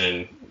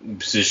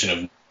position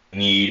of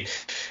need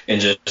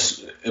and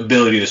just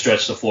ability to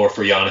stretch the floor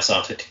for Giannis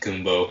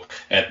Antetokounmpo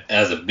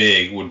as a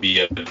big would be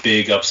a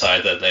big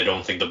upside that I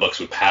don't think the Bucks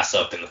would pass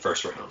up in the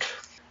first round.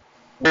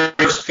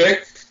 First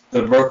pick,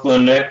 the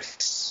Brooklyn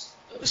Nets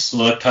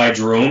select Ty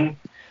Jerome.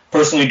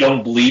 Personally,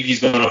 don't believe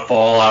he's going to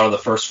fall out of the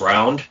first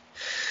round.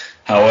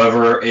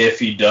 However, if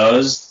he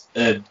does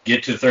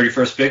get to the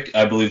 31st pick,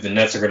 I believe the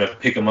Nets are going to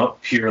pick him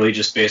up purely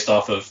just based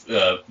off of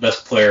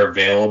best player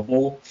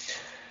available.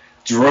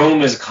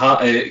 Jerome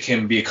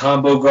can be a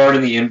combo guard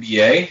in the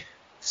NBA,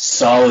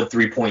 solid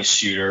three-point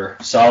shooter,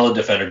 solid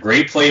defender,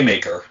 great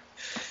playmaker.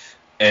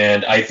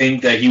 And I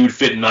think that he would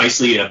fit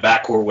nicely in a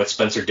backcourt with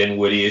Spencer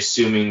Dinwiddie,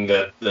 assuming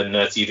that the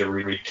Nets either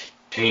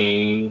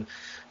retain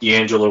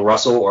D'Angelo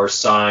Russell or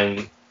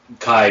sign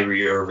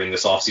Kyrie Irving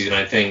this offseason.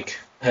 I think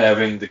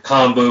having the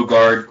combo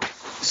guard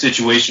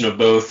situation of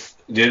both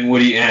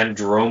Dinwiddie and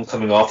Jerome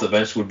coming off the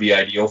bench would be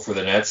ideal for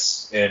the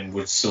Nets and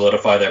would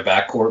solidify their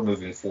backcourt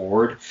moving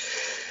forward.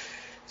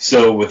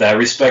 So with that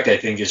respect, I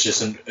think it's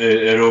just an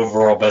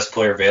overall best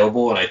player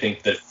available, and I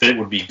think the fit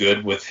would be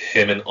good with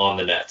him on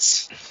the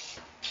Nets.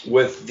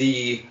 With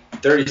the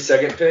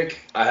 32nd pick,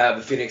 I have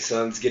the Phoenix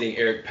Suns getting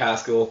Eric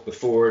Paschall, the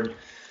forward,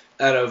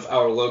 out of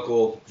our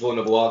local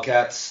Villanova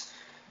Wildcats.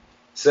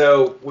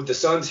 So with the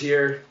Suns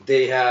here,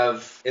 they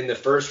have in the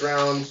first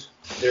round,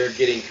 they're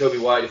getting Kobe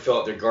White to fill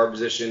out their guard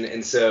position.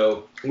 And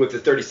so with the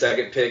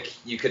 32nd pick,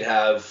 you could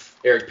have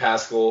Eric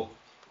Paschall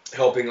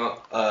helping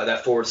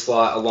that forward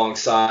slot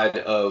alongside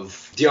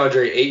of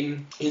DeAndre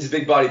Ayton. He's a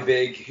big body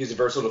big. He's a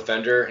versatile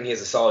defender, and he has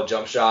a solid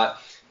jump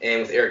shot.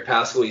 And with Eric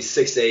Paschall, he's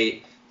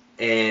 6'8",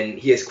 and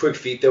he has quick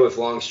feet, though, with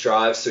long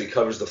strides, so he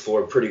covers the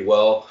floor pretty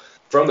well.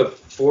 From the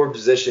forward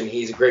position,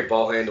 he's a great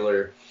ball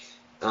handler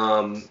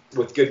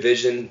with good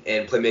vision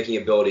and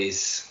playmaking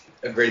abilities,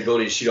 a great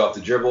ability to shoot off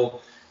the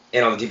dribble.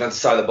 And on the defensive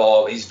side of the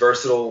ball, he's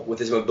versatile with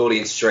his mobility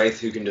and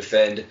strength, who can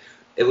defend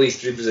at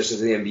least 3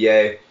 positions in the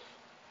NBA.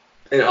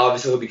 And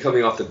obviously, he'll be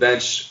coming off the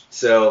bench,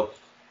 so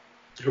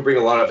he'll bring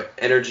a lot of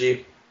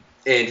energy,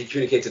 and he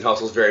communicates and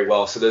hustles very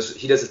well. So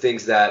he does the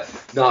things that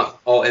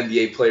not all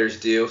NBA players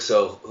do,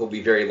 so he'll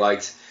be very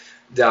liked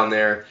down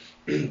there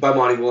by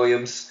Monty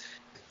Williams.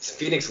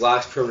 Phoenix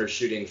lacks perimeter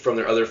shooting from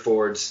their other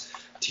forwards.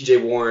 T.J.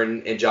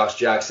 Warren and Josh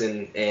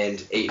Jackson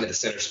and Ayton at the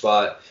center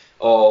spot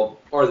all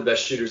are the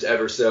best shooters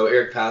ever. So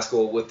Eric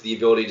Paschall, with the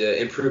ability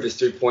to improve his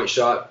three-point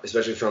shot,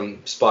 especially from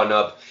spotting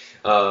up,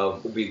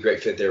 will be a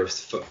great fit there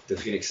with the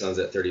Phoenix Suns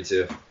at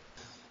 32.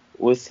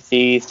 With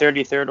the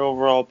 33rd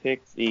overall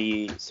pick,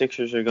 the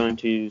Sixers are going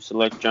to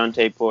select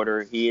Jontay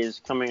Porter. He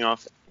is coming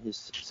off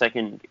his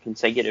second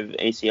consecutive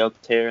ACL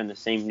tear in the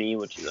same knee,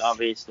 which is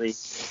obviously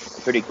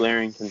a pretty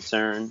glaring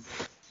concern.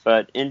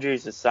 But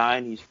injuries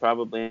aside, he's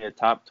probably a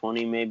top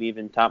 20, maybe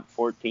even top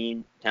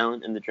 14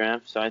 talent in the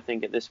draft. So I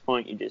think at this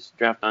point, you just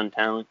draft on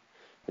talent.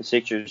 The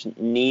Sixers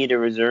need a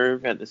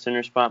reserve at the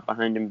center spot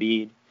behind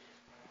Embiid.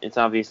 It's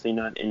obviously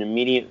not an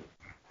immediate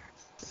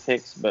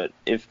fix, but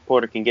if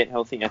Porter can get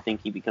healthy, I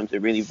think he becomes a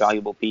really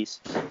valuable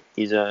piece.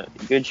 He's a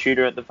good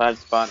shooter at the 5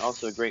 spot,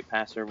 also a great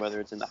passer, whether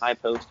it's in the high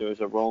post or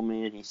as a roll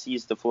man. He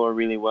sees the floor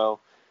really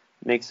well,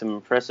 makes some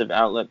impressive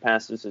outlet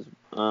passes.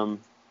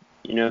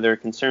 There are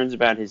concerns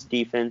about his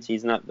defense.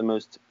 He's not the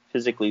most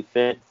physically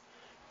fit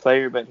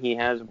player, but he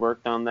has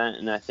worked on that,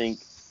 and I think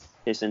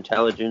his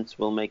intelligence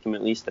will make him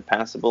at least a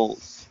passable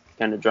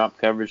kind of drop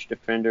coverage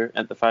defender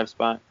at the 5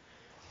 spot.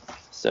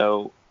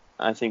 So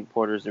I think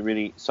Porter's a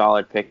really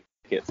solid pick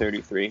at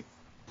 33.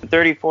 The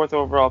 34th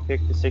overall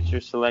pick, the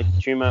Sixers select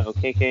Chuma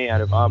Okeke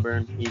out of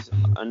Auburn. He's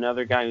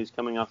another guy who's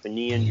coming off a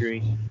knee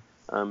injury,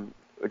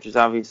 which is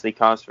obviously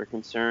cause for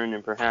concern,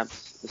 and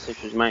perhaps the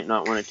Sixers might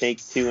not want to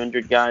take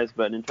 200 guys,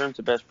 but in terms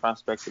of best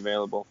prospects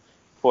available,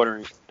 Porter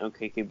and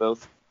Okeke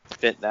both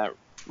fit that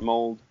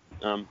mold.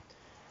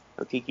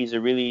 Okeke's a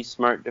really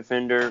smart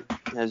defender,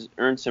 has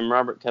earned some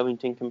Robert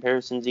Covington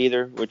comparisons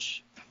either,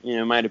 which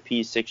might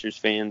appease Sixers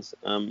fans.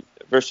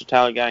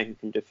 Versatile guy who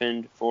can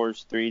defend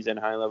fours, threes at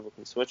a high level,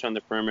 can switch on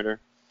the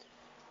perimeter,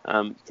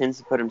 tends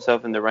to put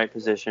himself in the right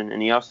position,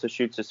 and he also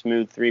shoots a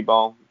smooth three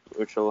ball,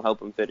 which will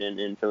help him fit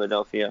in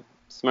Philadelphia.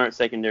 Smart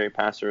secondary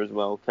passer as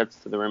well, cuts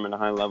to the rim at a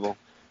high level.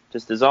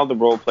 Just does all the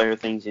role player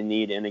things you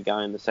need in a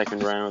guy in the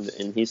second round,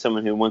 and he's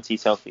someone who, once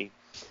he's healthy,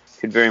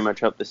 could very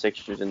much help the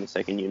Sixers in the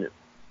second unit.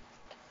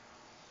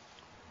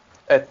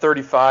 At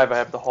 35, I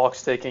have the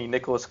Hawks taking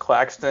Nicholas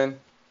Claxton.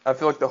 I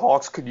feel like the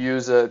Hawks could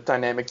use a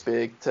dynamic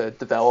big to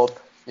develop,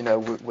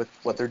 with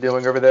what they're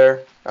doing over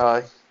there.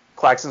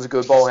 Claxton's a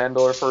good ball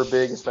handler for a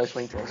big,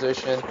 especially in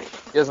transition.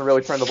 He doesn't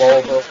really turn the ball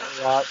over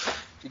a lot.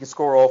 He can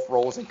score off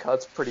rolls and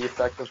cuts pretty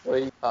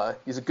effectively.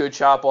 He's a good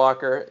shot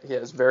blocker. He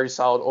has very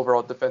solid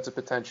overall defensive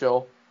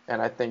potential,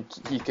 and I think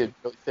he could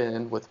really fit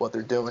in with what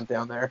they're doing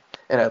down there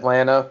in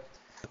Atlanta.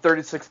 The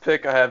 36th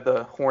pick, I have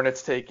the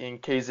Hornets taking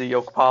KZ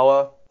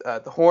Okpala.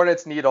 The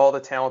Hornets need all the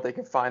talent they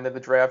can find in the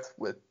draft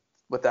with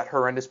that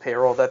horrendous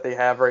payroll that they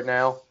have right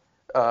now.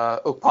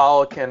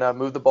 Okpala can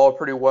move the ball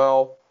pretty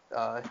well.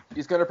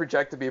 He's going to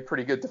project to be a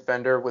pretty good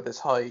defender with his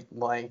height,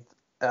 length,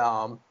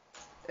 and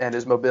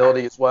his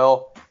mobility as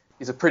well.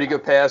 He's a pretty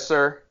good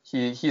passer.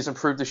 He's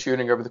improved his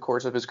shooting over the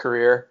course of his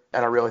career,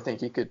 and I really think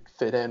he could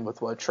fit in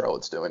with what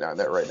Charlotte's doing down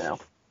there right now.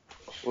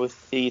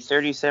 With the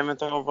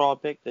 37th overall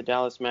pick, the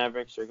Dallas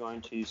Mavericks are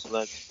going to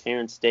select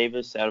Terrence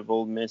Davis out of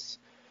Ole Miss.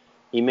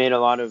 He made a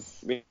lot of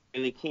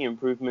really key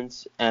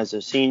improvements as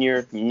a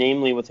senior,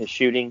 namely with his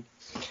shooting.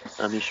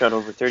 He shot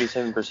over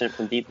 37%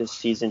 from deep this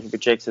season. He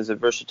projects as a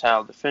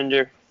versatile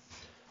defender,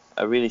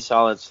 a really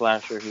solid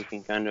slasher who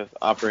can kind of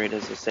operate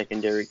as a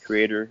secondary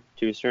creator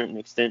to a certain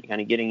extent, kind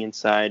of getting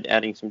inside,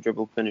 adding some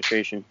dribble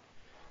penetration.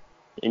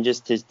 And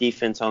just his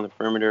defense on the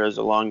perimeter as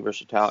a long,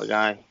 versatile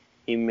guy.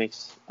 He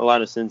makes a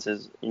lot of sense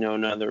as,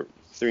 another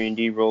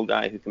 3-and-D role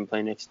guy who can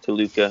play next to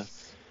Luka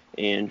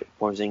and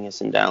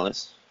Porzingis in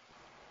Dallas.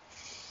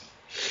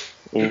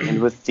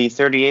 And with the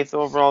 38th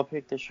overall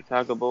pick, the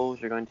Chicago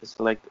Bulls are going to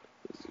select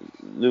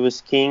Louis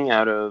King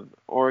out of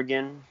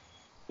Oregon.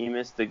 He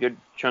missed a good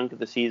chunk of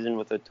the season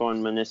with a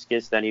torn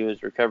meniscus that he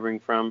was recovering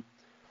from,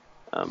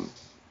 an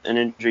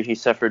injury he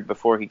suffered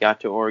before he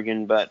got to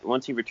Oregon. But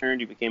once he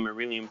returned, he became a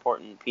really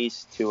important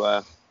piece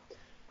to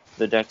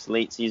the Ducks'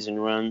 late season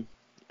run.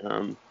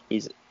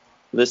 He's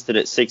listed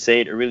at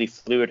 6'8", a really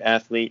fluid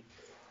athlete,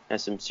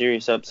 has some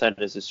serious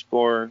upside as a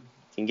scorer,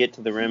 can get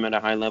to the rim at a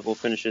high level,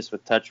 finishes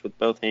with touch with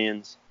both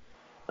hands,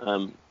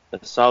 a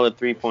solid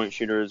three-point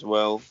shooter as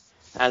well.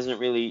 Hasn't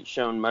really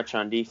shown much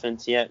on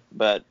defense yet,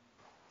 but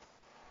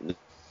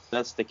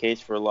that's the case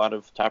for a lot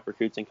of top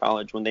recruits in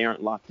college. When they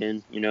aren't locked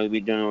in, we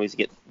don't always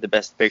get the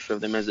best picture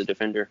of them as a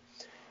defender.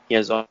 He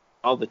has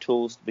all the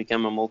tools to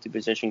become a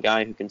multi-position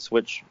guy who can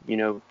switch,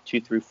 2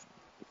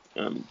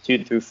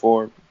 through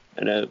 4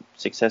 at a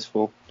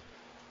successful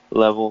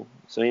level.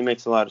 So he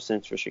makes a lot of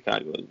sense for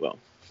Chicago as well.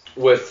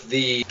 With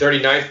the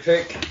 39th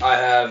pick, I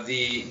have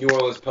the New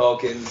Orleans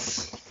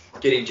Pelicans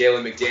getting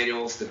Jalen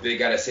McDaniels, the big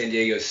guy at San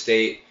Diego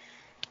State.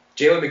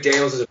 Jalen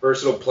McDaniels is a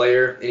versatile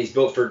player, and he's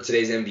built for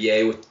today's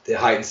NBA with the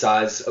height and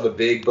size of a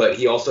big, but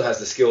he also has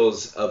the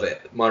skills of a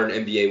modern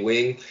NBA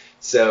wing.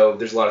 So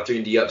there's a lot of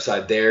 3-and-D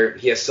upside there.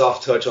 He has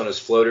soft touch on his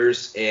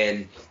floaters,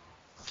 and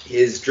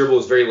his dribble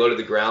is very low to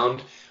the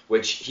ground,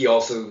 which he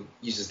also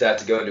uses that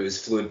to go into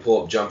his fluid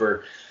pull-up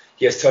jumper.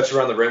 He has touch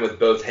around the rim with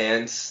both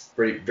hands,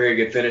 very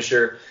good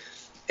finisher.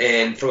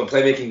 And from a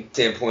playmaking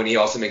standpoint, he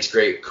also makes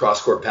great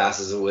cross-court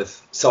passes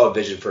with solid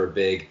vision for a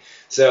big.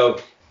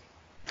 So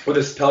with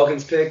this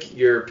Pelicans pick,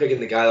 you're picking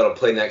the guy that'll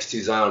play next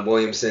to Zion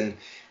Williamson.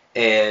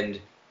 And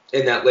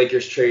in that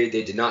Lakers trade,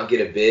 they did not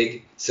get a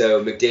big.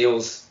 So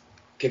McDaniels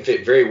can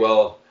fit very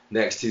well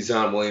next to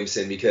Zion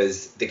Williamson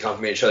because they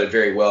complement each other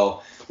very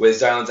well with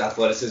Zion's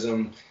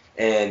athleticism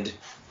and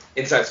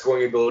inside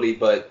scoring ability.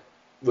 But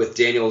with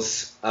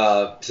Daniels,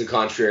 to the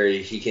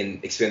contrary, he can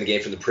expand the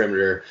game from the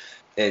perimeter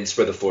and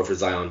spread the floor for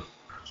Zion.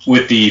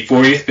 With the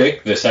 40th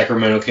pick, the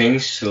Sacramento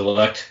Kings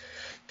select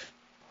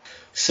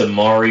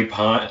Samari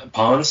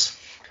Pons.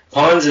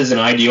 Pons is an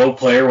ideal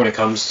player when it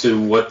comes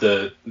to what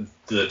the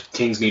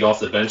Kings need off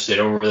the bench. They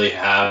don't really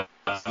have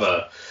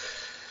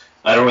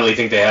I don't really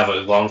think they have a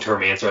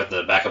long-term answer at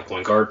the backup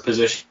point guard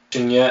position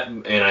yet,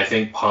 and I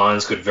think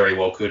Pons could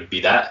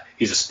be that.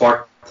 He's a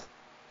spark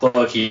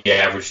plug. He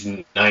averaged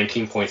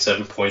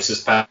 19.7 points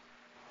this past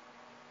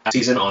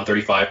season on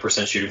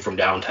 35% shooting from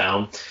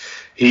downtown.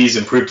 He's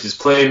improved his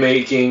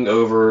playmaking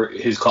over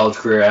his college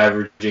career,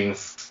 averaging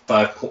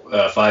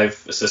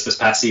five assists this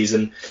past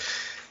season.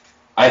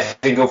 I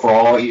think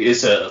overall he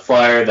is a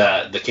flyer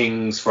that the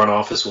Kings front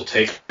office will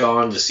take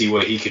on to see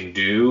what he can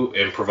do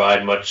and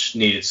provide much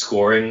needed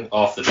scoring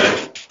off the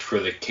bench for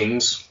the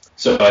Kings.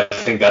 So I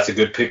think that's a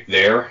good pick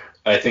there.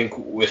 I think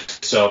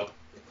with the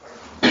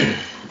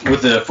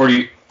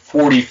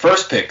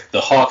 41st pick,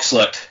 the Hawks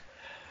select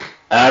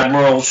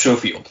Admiral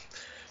Schofield.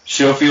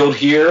 Schofield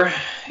here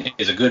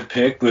is a good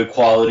pick, good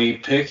quality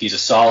pick. He's a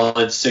solid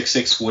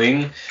 6'6"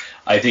 wing.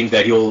 I think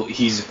that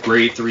he's a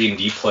great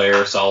 3-and-D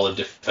player, solid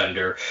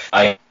defender.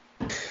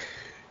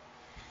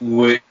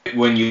 When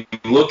you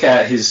look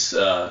at his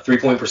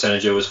 3-point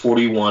percentage, it was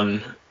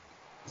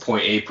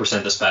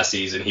 41.8% this past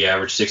season. He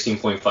averaged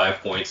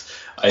 16.5 points.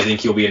 I think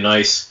he'll be a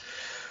nice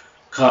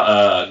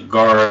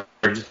guard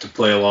to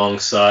play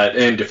alongside,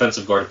 and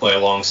defensive guard to play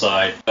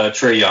alongside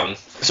Trae Young.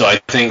 So I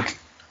think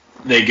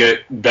they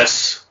get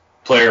best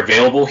player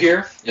available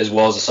here, as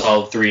well as a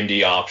solid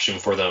 3-and-D option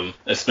for them,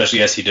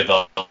 especially as he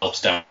develops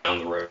down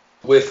the road.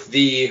 With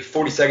the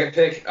 42nd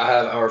pick, I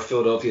have our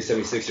Philadelphia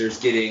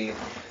 76ers getting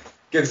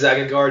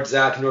Gonzaga guard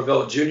Zach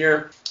Norvell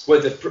Jr.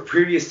 With the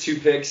previous 3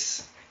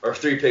 picks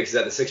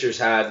that the Sixers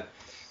had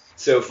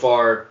so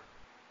far,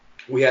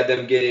 we had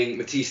them getting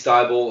Matisse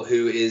Thybulle,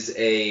 who is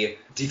a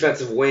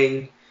defensive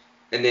wing.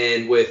 And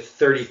then with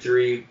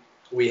 33,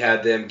 we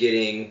had them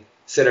getting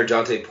center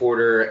Jonte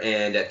Porter,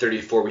 and at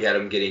 34 we had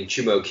them getting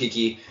Chuma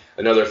Okeke,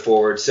 another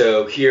forward.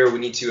 So here we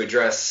need to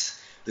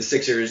address the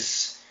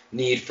Sixers'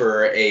 need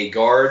for a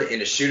guard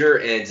and a shooter,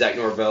 and Zach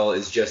Norvell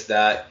is just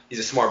that. He's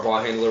a smart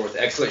ball handler with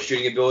excellent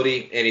shooting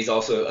ability, and he's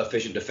also an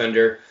efficient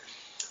defender.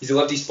 He's a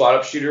lefty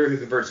spot-up shooter who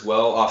converts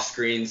well off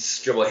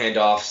screens, dribble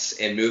handoffs,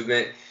 and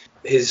movement.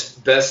 His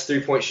best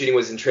three-point shooting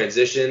was in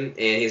transition, and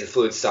he has a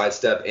fluid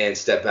sidestep and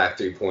step-back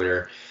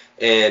three-pointer.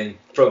 And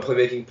from a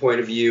playmaking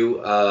point of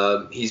view,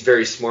 he's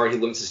very smart. He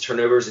limits his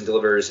turnovers and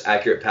delivers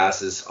accurate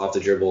passes off the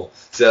dribble.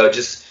 So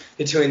just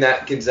continuing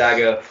that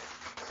Gonzaga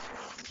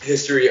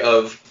history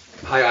of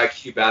high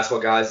IQ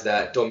basketball guys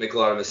that don't make a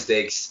lot of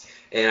mistakes.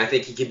 And I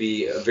think he can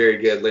be a very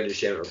good Landry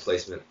Shamet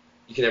replacement.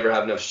 You can never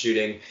have enough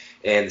shooting,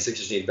 and the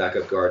Sixers need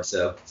backup guard.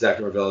 So Zach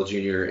Norvell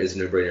Jr. is a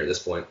no-brainer at this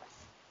point.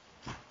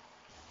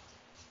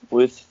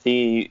 With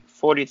the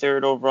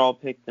 43rd overall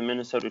pick, the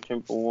Minnesota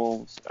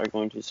Timberwolves are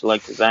going to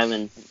select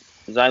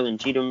Zylan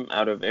Cheatham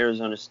out of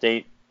Arizona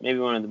State, maybe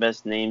one of the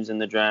best names in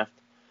the draft.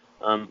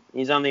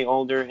 He's on the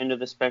older end of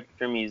the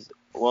spectrum. He's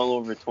well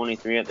over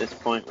 23 at this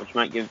point, which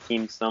might give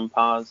teams some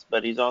pause,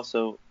 but he's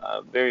also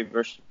a very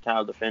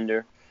versatile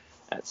defender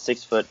at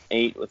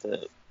 6'8" with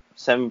a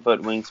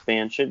 7-foot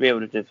wingspan. Should be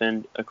able to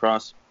defend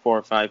across 4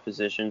 or 5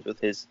 positions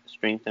with his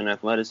strength and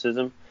athleticism,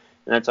 and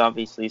that's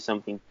obviously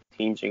something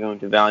teams are going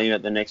to value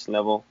at the next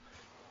level.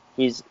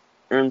 He's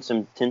earned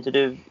some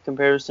tentative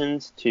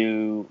comparisons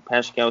to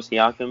Pascal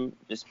Siakam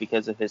just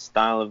because of his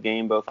style of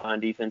game, both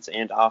on defense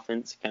and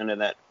offense, kind of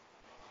that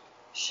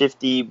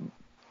shifty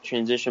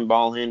transition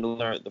ball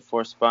handler at the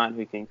 4th spot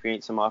who can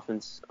create some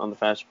offense on the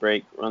fast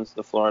break, runs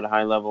the floor at a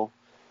high level.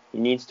 He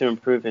needs to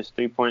improve his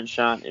three-point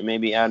shot and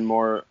maybe add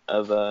more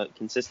of a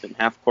consistent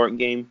half-court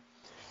game.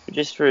 But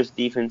just for his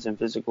defense and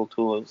physical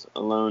tools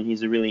alone,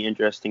 he's a really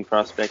interesting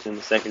prospect in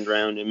the 2nd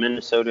round, and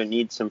Minnesota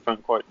needs some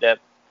front-court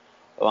depth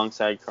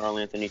alongside Karl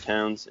Anthony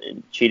Towns,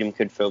 and Cheatham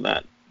could fill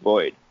that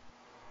void.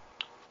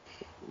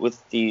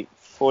 With the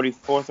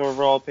 44th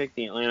overall pick,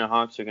 the Atlanta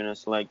Hawks are going to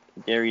select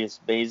Darius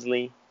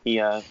Bazley.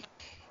 He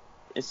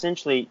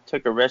essentially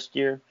took a rest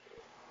year.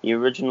 He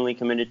originally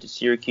committed to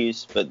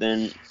Syracuse, but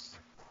then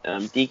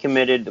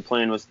decommitted. The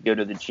plan was to go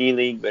to the G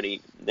League, but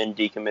he then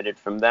decommitted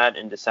from that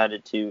and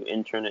decided to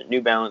intern at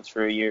New Balance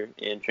for a year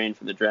and train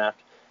for the draft.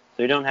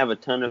 So we don't have a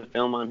ton of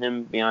film on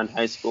him beyond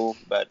high school,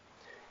 but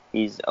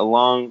he's a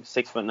long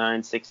 6'9",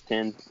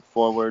 6'10"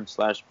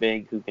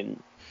 forward/big who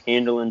can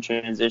handle in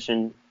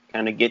transition,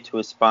 kind of get to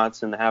his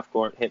spots in the half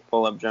court, hit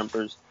pull-up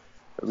jumpers.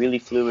 A really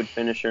fluid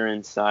finisher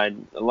inside.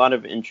 A lot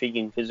of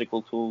intriguing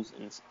physical tools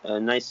and a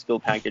nice skill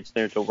package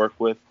there to work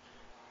with.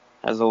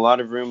 Has a lot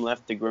of room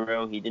left to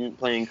grow. He didn't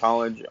play in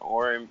college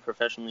or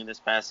professionally this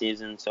past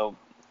season, so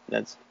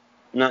that's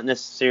not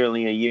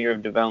necessarily a year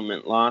of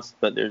development lost,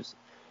 but there's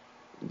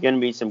going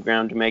to be some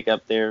ground to make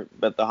up there.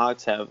 But the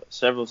Hawks have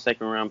several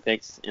 2nd-round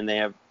picks, and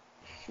they're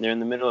in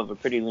the middle of a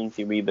pretty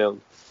lengthy rebuild,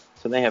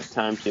 so they have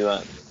time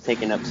to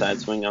take an upside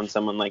swing on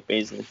someone like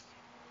Bazley.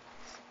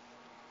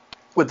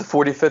 With the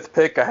 45th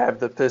pick, I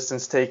have the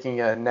Pistons taking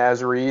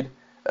Naz Reid.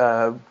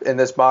 In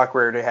this mock, we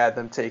already had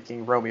them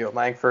taking Romeo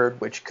Langford,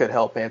 which could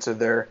help answer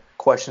their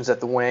questions at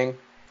the wing.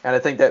 And I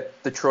think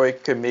that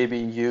Detroit could maybe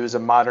use a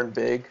modern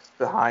big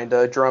behind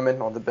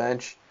Drummond on the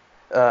bench.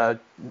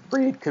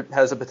 Reid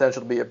has the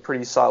potential to be a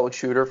pretty solid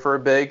shooter for a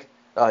big.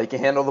 He can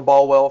handle the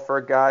ball well for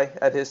a guy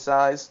at his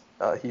size.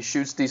 He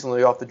shoots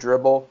decently off the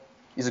dribble.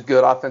 He's a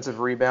good offensive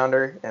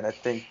rebounder, and I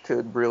think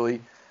could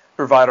really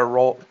carve out a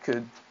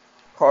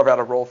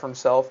role for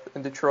himself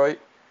in Detroit.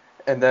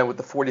 And then with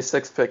the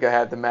 46th pick, I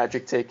had the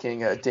Magic taking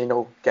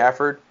Daniel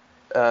Gafford.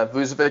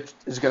 Vucevic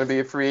is going to be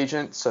a free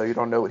agent, so you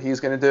don't know what he's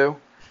going to do.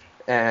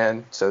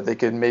 And so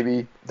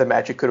the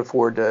Magic could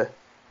afford to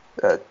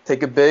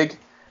take a big.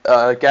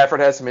 Gafford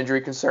has some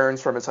injury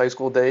concerns from his high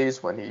school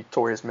days when he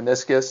tore his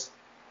meniscus,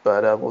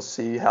 but we'll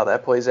see how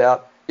that plays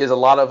out. He has a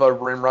lot of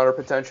rim runner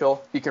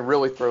potential. He can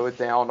really throw it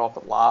down off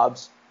the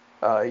lobs.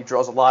 He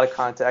draws a lot of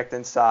contact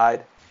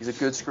inside. He's a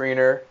good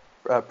screener,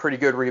 pretty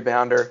good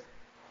rebounder.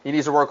 He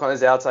needs to work on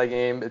his outside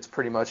game. It's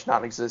pretty much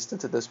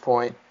non-existent at this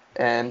point,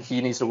 and he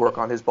needs to work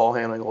on his ball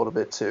handling a little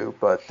bit too,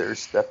 but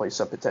there's definitely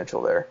some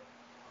potential there.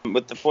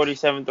 With the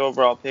 47th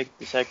overall pick,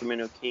 the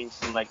Sacramento Kings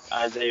select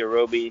Isaiah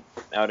Roby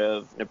out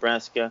of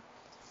Nebraska.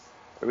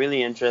 A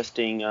really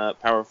interesting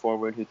power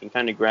forward who can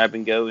kind of grab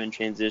and go and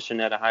transition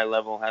at a high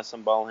level, has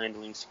some ball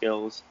handling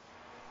skills,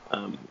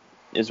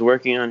 is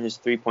working on his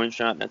three-point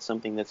shot. That's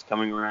something that's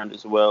coming around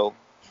as well.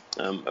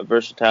 A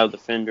versatile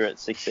defender at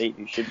 6'8",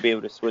 who should be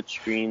able to switch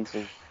screens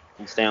and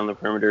stay on the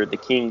perimeter. The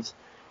Kings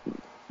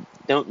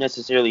don't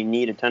necessarily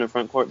need a ton of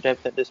front court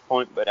depth at this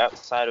point, but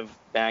outside of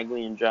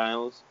Bagley and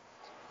Giles,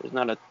 there's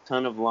not a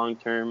ton of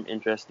long-term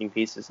interesting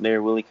pieces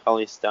there. Willie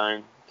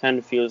Cauley-Stein kind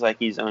of feels like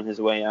he's on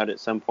his way out at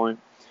some point.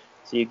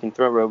 So you can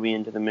throw Roby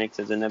into the mix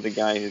as another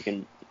guy who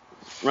can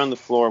run the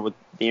floor with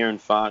De'Aaron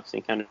Fox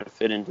and kind of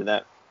fit into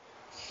that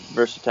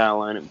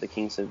versatile lineup the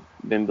Kings have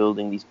been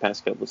building these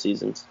past couple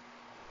seasons.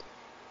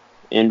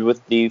 And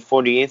with the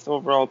 48th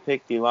overall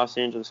pick, the Los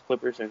Angeles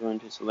Clippers are going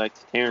to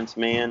select Terrence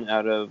Mann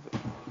out of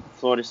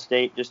Florida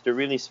State. Just a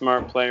really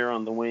smart player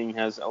on the wing,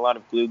 has a lot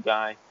of glue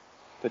guy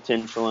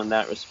potential in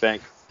that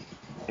respect.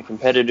 A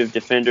competitive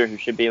defender who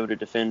should be able to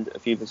defend a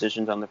few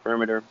positions on the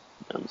perimeter.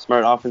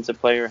 Smart offensive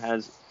player,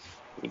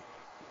 he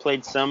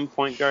played some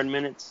point guard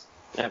minutes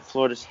at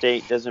Florida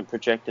State, doesn't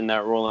project in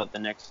that role at the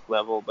next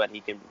level, but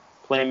he can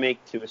play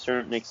make to a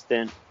certain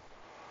extent.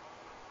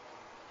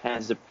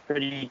 Has a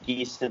pretty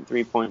decent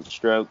three-point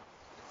stroke,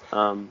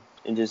 and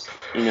just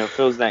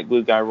fills that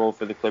glue guy role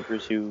for the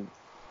Clippers, who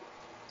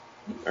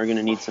are going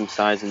to need some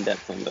size and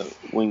depth on the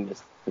wing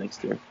this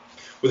next year.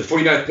 With the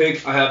 49th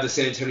pick, I have the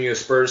San Antonio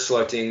Spurs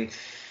selecting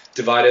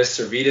Dovydas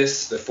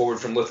Sirvydis, the forward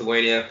from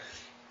Lithuania.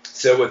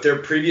 So with their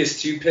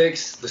previous two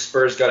picks, the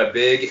Spurs got a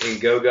big in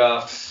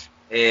Goga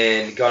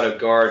and got a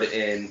guard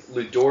in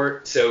Lu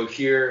Dort. So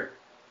here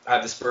I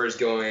have the Spurs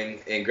going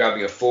and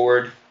grabbing a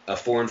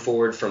foreign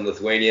forward from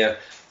Lithuania.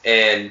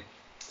 And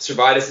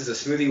Sirvydis is a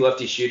smoothie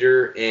lefty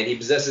shooter, and he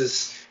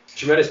possesses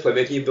tremendous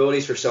playmaking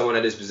abilities for someone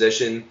at his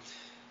position.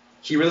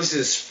 He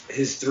releases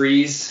his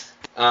threes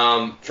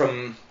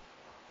from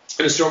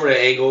in assortment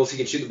of angles. He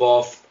can shoot the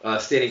ball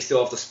standing still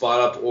off the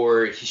spot up,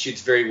 or he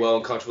shoots very well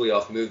and comfortably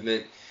off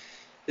movement.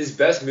 His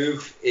best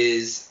move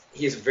is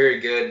he is very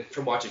good,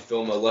 from watching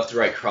film, a left to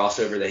right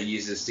crossover that he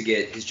uses to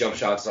get his jump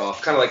shots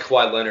off, kind of like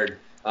Kawhi Leonard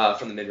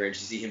from the mid-range.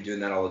 You see him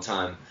doing that all the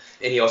time.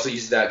 And he also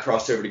uses that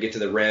crossover to get to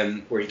the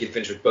rim where he can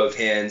finish with both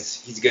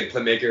hands. He's a good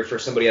playmaker for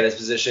somebody at his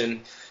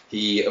position.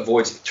 He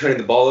avoids turning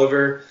the ball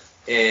over,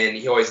 and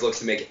he always looks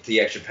to make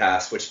the extra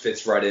pass, which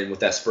fits right in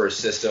with that Spurs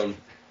system.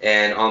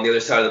 And on the other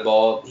side of the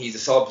ball, he's a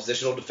solid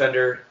positional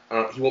defender.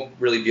 He won't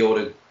really be able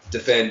to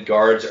defend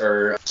guards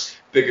or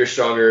bigger,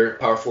 stronger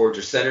power forwards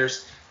or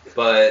centers,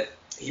 but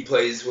he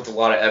plays with a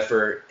lot of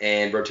effort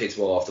and rotates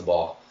well off the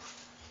ball.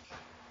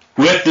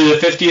 With the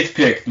 50th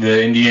pick,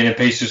 the Indiana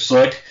Pacers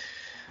select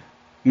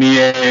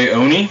Miye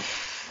Oni.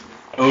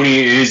 Oni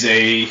is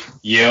a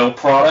Yale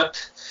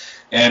product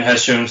and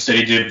has shown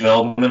steady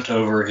development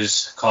over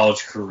his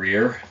college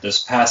career.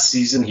 This past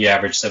season, he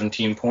averaged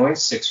 17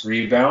 points, 6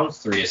 rebounds,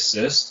 3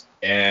 assists,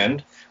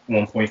 and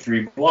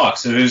 1.3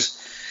 blocks. So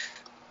his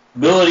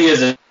ability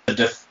as a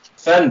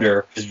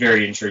defender is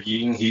very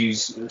intriguing.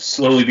 He's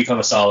slowly become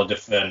a solid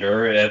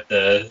defender. At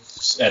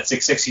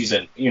 6'6", he's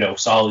a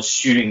solid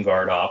shooting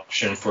guard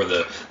option for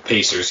the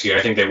Pacers here.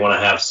 I think they want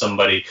to have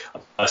somebody,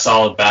 a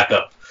solid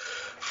backup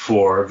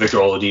for Victor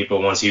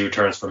Oladipo once he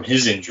returns from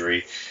his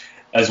injury,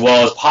 as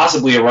well as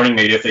possibly a running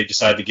mate if they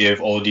decide to give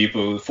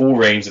Oladipo full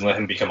reins and let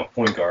him become a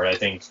point guard. I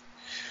think,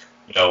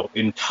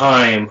 in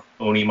time,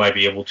 Oni might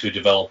be able to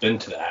develop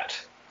into that.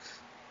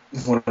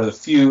 One of the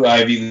few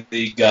Ivy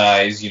League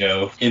guys, in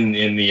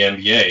the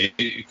NBA,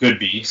 it could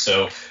be.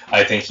 So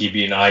I think he'd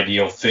be an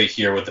ideal fit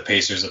here with the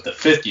Pacers at the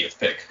 50th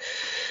pick.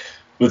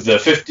 With the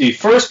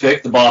 51st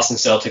pick, the Boston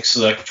Celtics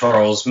select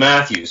Charles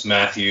Matthews.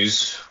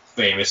 Matthews,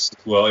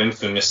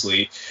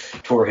 infamously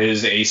tore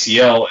his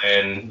ACL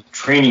and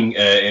training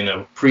in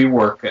a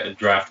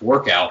draft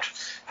workout.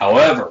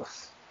 However,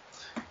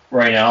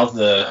 right now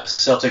the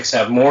Celtics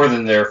have more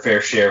than their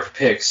fair share of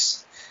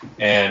picks,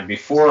 and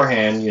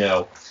beforehand,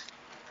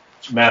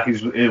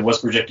 Matthews was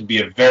projected to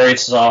be a very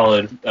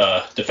solid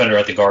defender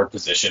at the guard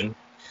position,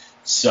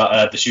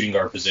 at the shooting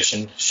guard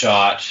position.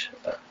 Shot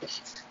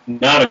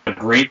not a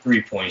great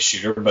three-point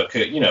shooter, but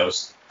could,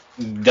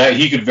 that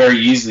he could very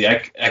easily.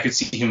 I could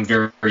see him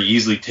very, very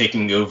easily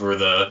taking over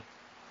the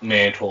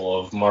mantle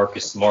of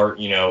Marcus Smart,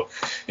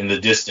 in the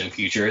distant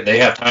future. They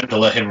have time to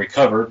let him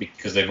recover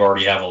because they've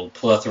already have a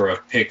plethora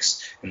of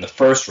picks in the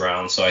first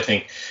round. So I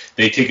think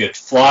they take a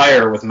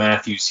flyer with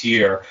Matthews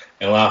here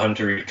and allow him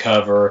to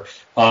recover,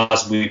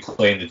 possibly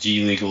play in the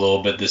G League a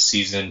little bit this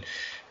season,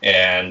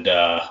 and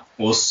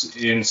we'll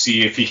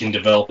see if he can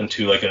develop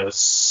into like a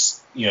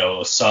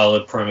a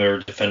solid perimeter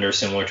defender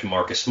similar to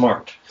Marcus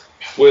Smart.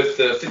 With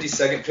the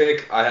 52nd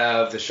pick, I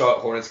have the Charlotte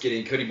Hornets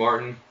getting Cody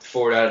Martin,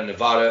 forward out of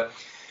Nevada.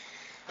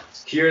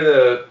 Here,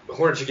 the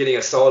Hornets are getting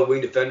a solid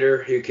wing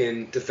defender who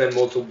can defend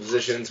multiple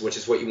positions, which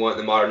is what you want in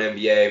the modern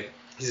NBA.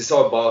 He's a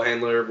solid ball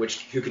handler,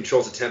 who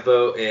controls the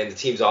tempo and the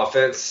team's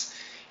offense.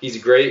 He's a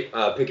great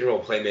pick and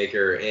roll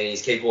playmaker, and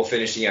he's capable of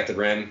finishing at the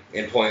rim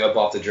and pulling up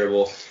off the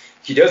dribble.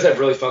 He does have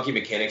really funky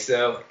mechanics,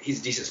 though. He's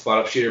a decent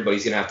spot-up shooter, but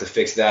he's going to have to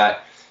fix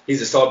that.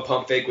 He's a solid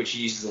pump fake, which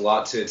he uses a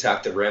lot to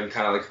attack the rim,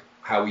 kind of like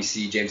how we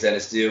see James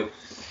Ennis do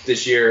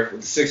this year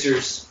with the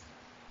Sixers.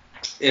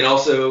 And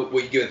also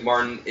what you get with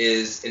Martin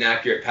is an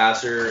accurate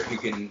passer who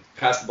can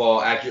pass the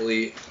ball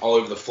accurately all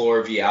over the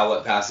floor via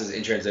outlet passes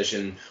in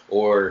transition,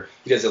 or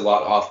he does a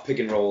lot off pick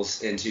and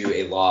rolls into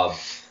a lob.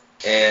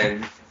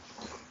 And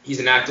he's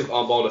an active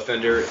on-ball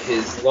defender.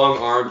 His long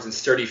arms and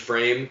sturdy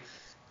frame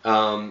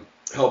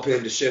help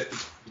him to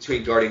shift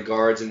between guarding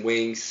guards and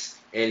wings,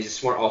 and he's a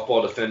smart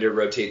off-ball defender,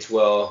 rotates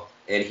well,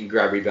 and he can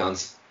grab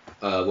rebounds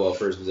well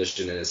for his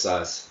position and his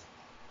size.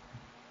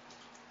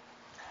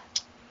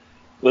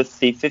 With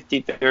the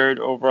 53rd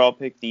overall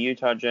pick, the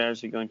Utah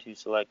Jazz are going to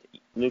select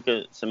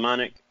Luka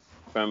Samanic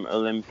from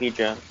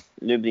Olimpija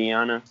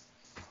Ljubljana.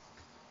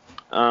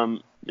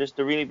 Just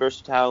a really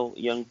versatile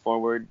young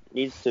forward.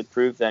 Needs to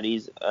prove that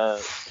he's a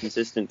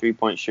consistent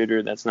three-point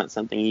shooter. That's not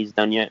something he's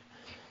done yet,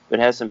 but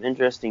has some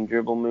interesting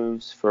dribble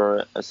moves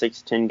for a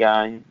 6'10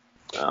 guy.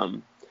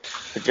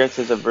 Projects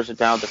as a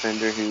versatile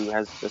defender who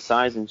has the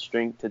size and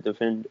strength to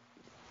defend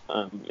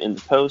in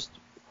the post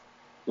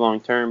long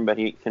term, but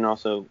he can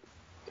also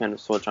kind of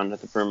switch onto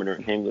the perimeter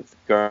and hang with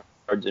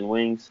guards and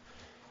wings.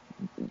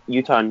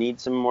 Utah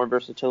needs some more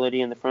versatility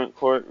in the front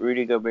court.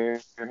 Rudy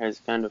Gobert has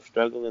kind of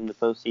struggled in the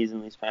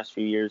postseason these past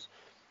few years.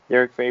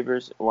 Derek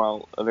Favors,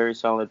 while a very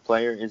solid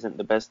player, isn't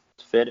the best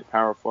fit at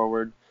power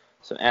forward.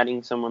 So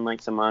adding someone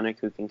like Samanic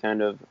who can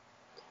kind of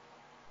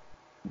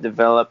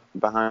develop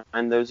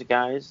behind those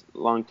guys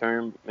long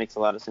term makes a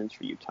lot of sense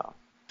for Utah.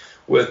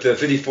 With the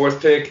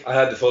 54th pick, I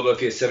had the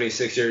Philadelphia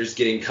 76ers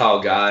getting Kyle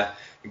Guy,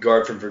 a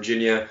guard from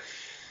Virginia.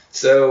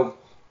 So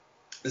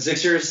the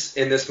Sixers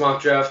in this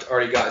mock draft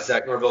already got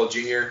Zach Norvell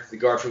Jr., the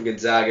guard from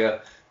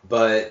Gonzaga,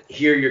 but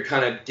here you're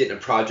kind of getting a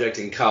project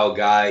in Kyle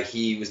Guy.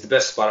 He was the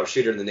best spot-up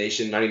shooter in the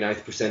nation,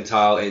 99th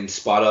percentile in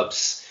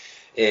spot-ups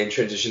and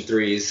transition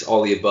threes,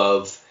 all the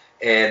above.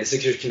 And the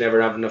Sixers can never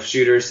have enough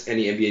shooters.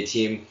 Any NBA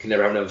team can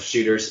never have enough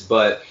shooters.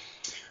 But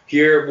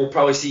here we'll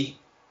probably see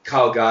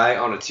Kyle Guy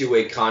on a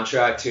two-way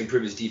contract to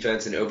improve his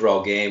defense and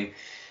overall game.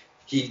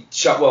 He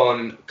shot well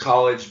in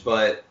college,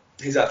 but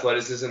his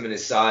athleticism and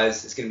his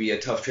size is going to be a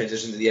tough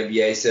transition to the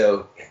NBA.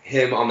 So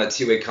him on that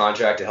two-way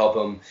contract to help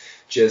him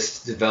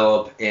just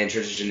develop and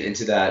transition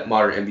into that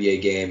modern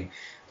NBA game.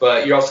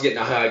 But you're also getting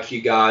a high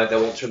IQ guy that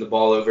won't turn the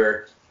ball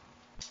over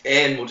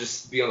and will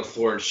just be on the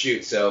floor and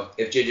shoot. So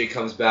if JJ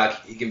comes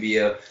back, he can be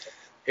a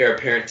heir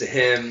apparent to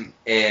him,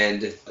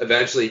 and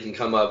eventually he can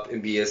come up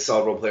and be a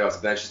solid role player off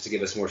the bench just to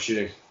give us more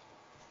shooting.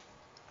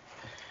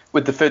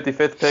 With the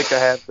 55th pick, I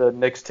have the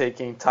Knicks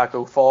taking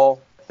Taco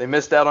Fall. They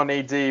missed out on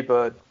AD,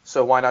 but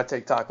so why not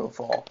take Taco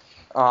Fall?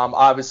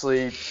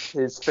 Obviously,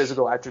 his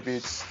physical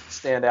attributes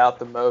stand out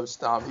the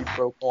most. He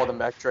broke all the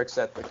metrics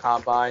at the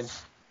Combine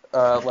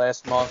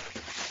last month.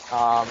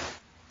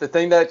 The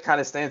thing that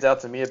kind of stands out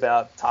to me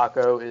about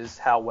Taco is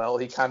how well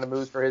he kind of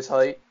moves for his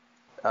height,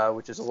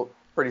 which is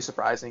pretty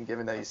surprising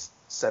given that he's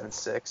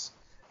 7'6".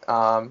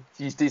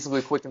 He's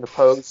decently quick in the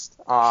post.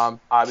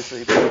 Obviously,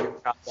 he's a good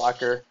shot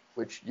blocker,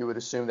 which you would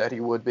assume that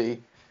he would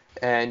be.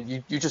 And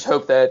you just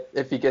hope that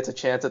if he gets a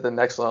chance at the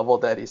next level,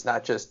 that he's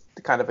not just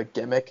kind of a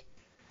gimmick.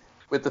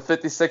 With the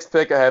 56th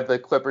pick, I have the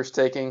Clippers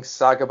taking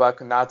Sagaba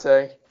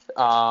Konate.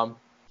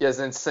 He has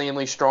an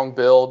insanely strong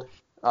build,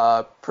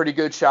 pretty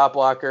good shot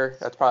blocker.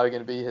 That's probably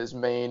going to be his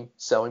main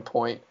selling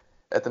point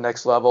at the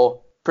next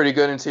level. Pretty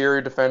good interior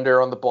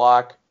defender on the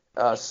block,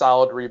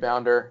 solid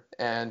rebounder,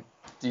 and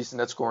decent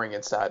at scoring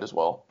inside as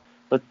well.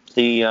 With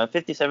the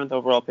 57th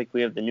overall pick,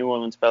 we have the New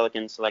Orleans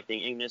Pelicans selecting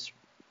Ignas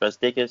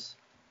Brazdeikis.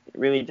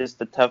 Really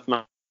just a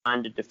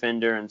tough-minded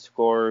defender and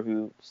scorer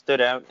who stood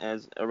out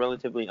as a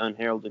relatively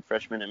unheralded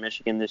freshman at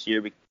Michigan this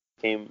year,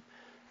 became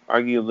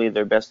arguably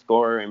their best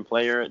scorer and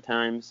player at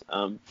times.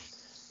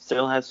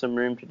 Still has some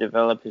room to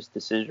develop his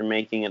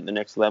decision-making at the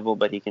next level,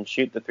 but he can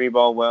shoot the three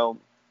ball well,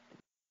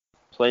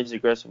 plays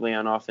aggressively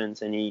on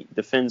offense, and he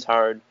defends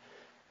hard.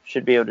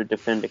 Should be able to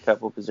defend a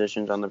couple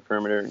positions on the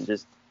perimeter, and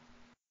just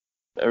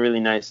a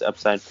really nice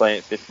upside play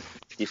at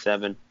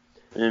 57.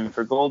 And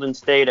for Golden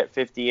State at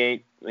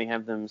 58, we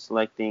have them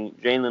selecting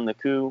Jalen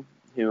Lecque,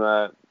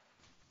 who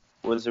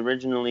was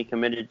originally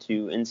committed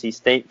to NC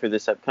State for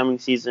this upcoming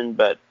season,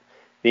 but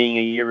being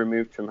a year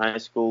removed from high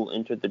school,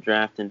 entered the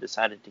draft and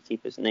decided to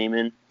keep his name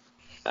in.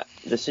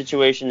 The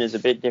situation is a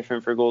bit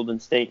different for Golden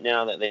State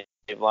now that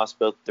they've lost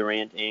both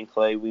Durant and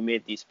Clay. We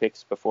made these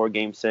picks before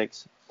Game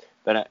 6,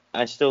 but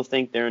I still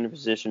think they're in a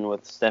position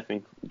with Steph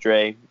and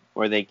Dre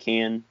where they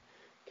can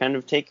kind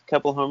of take a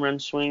couple home run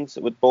swings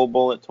with Bol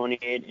Bol at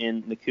 28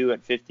 and Lecque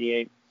at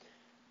 58.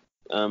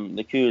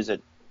 Lecque is a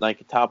like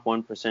a top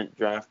 1%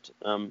 draft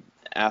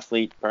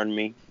athlete,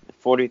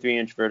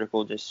 43-inch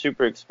vertical, just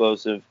super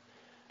explosive.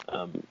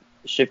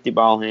 Shifty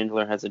ball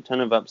handler, has a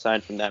ton of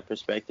upside from that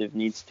perspective,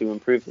 needs to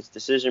improve his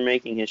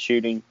decision-making, his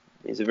shooting.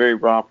 He's a very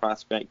raw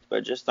prospect,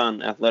 but just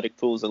on athletic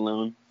tools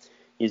alone,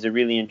 he's a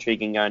really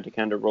intriguing guy to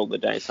kind of roll the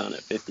dice on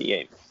at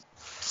 58.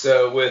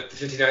 So with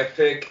the 59th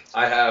pick,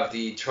 I have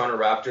the Toronto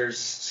Raptors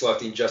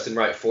selecting Justin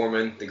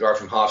Wright-Foreman, the guard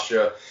from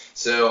Hofstra.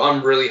 So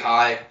I'm really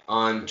high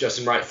on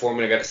Justin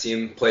Wright-Foreman. I got to see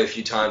him play a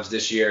few times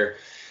this year.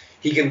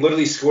 He can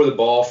literally score the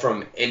ball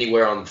from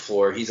anywhere on the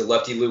floor. He's a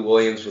lefty Lou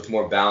Williams with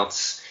more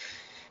bounce.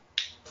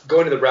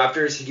 Going to the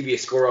Raptors, he could be a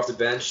scorer off the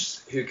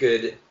bench who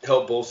could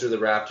help bolster the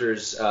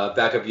Raptors'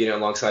 backup unit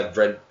alongside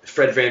Fred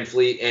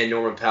VanVleet and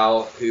Norman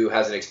Powell, who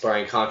has an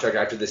expiring contract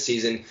after this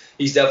season.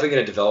 He's definitely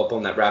going to develop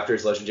on that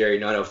Raptors legendary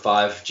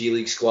 905 G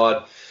League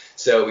squad,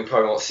 so we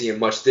probably won't see him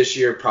much this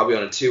year, probably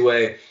on a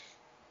two-way.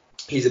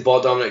 He's a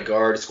ball-dominant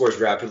guard, scores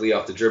rapidly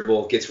off the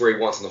dribble, gets where he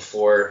wants on the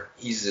floor.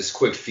 He uses his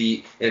quick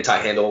feet and a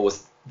tight handle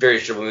with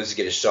various dribble moves to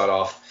get his shot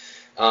off.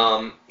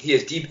 He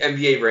has deep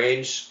NBA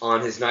range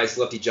on his nice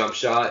lefty jump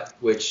shot,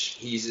 which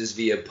he uses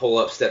via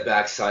pull-up,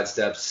 step-back, side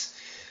steps,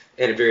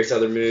 and various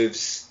other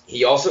moves.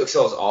 He also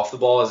excels off the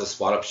ball as a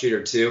spot-up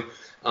shooter, too.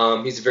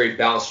 He's a very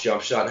balanced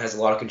jump shot and has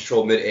a lot of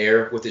control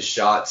mid-air with his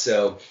shot,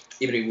 so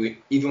even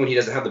when he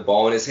doesn't have the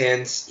ball in his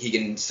hands, he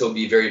can still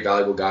be a very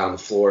valuable guy on the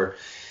floor.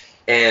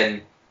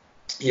 And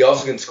he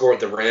also can score at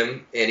the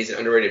rim, and he's an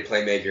underrated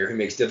playmaker who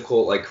makes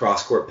difficult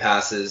cross-court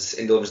passes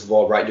and delivers the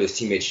ball right into his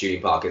teammates'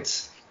 shooting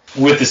pockets.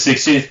 With the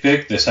 60th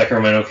pick, the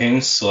Sacramento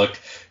Kings select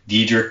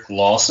Dedrick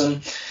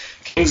Lawson.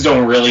 Kings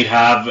don't really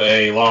have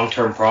a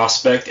long-term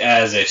prospect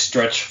as a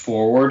stretch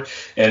forward,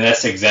 and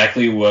that's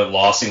exactly what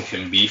Lawson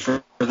can be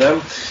for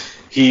them.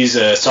 He's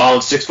a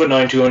solid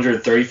 6'9",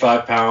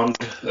 235-pound,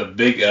 a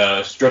big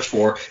stretch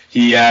four.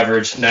 He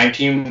averaged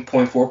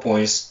 19.4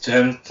 points,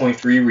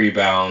 10.3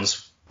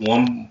 rebounds,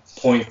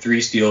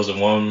 1.3 steals, and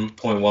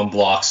 1.1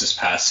 blocks this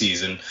past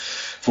season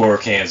for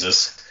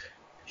Kansas.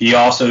 He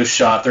also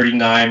shot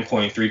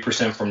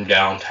 39.3% from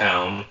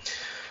downtown.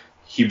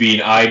 He'd be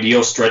an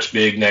ideal stretch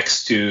big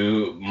next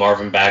to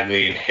Marvin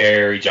Bagley and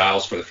Harry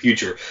Giles for the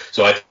future.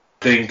 So I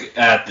think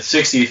at the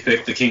 60th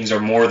pick, the Kings are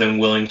more than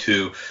willing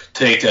to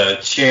take a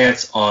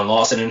chance on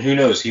Lawson. And who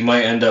knows, he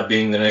might end up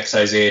being the next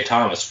Isaiah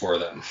Thomas for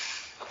them.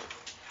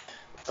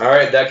 All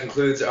right, that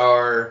concludes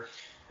our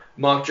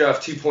mock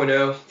draft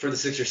 2.0 for the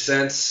Sixer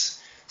Sense.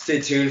 Stay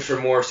tuned for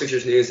more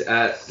Sixers news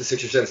at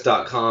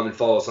thesixersense.com and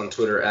follow us on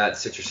Twitter at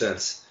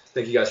SixerSense.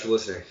 Thank you guys for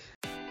listening.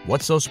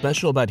 What's so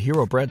special about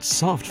Hero Bread's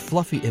soft,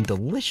 fluffy, and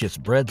delicious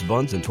breads,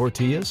 buns, and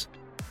tortillas?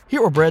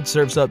 Hero Bread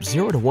serves up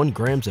 0 to 1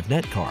 grams of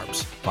net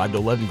carbs, 5 to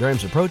 11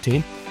 grams of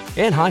protein,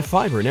 and high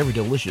fiber in every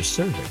delicious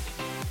serving.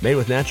 Made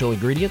with natural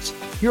ingredients,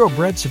 Hero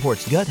Bread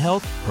supports gut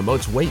health,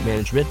 promotes weight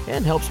management,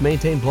 and helps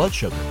maintain blood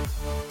sugar.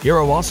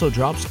 Hero also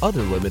drops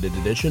other limited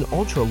edition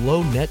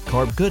ultra-low net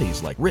carb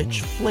goodies like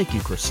rich, flaky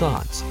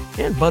croissants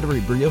and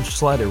buttery brioche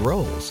slider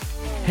rolls.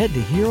 Head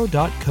to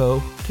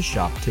hero.co to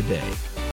shop today.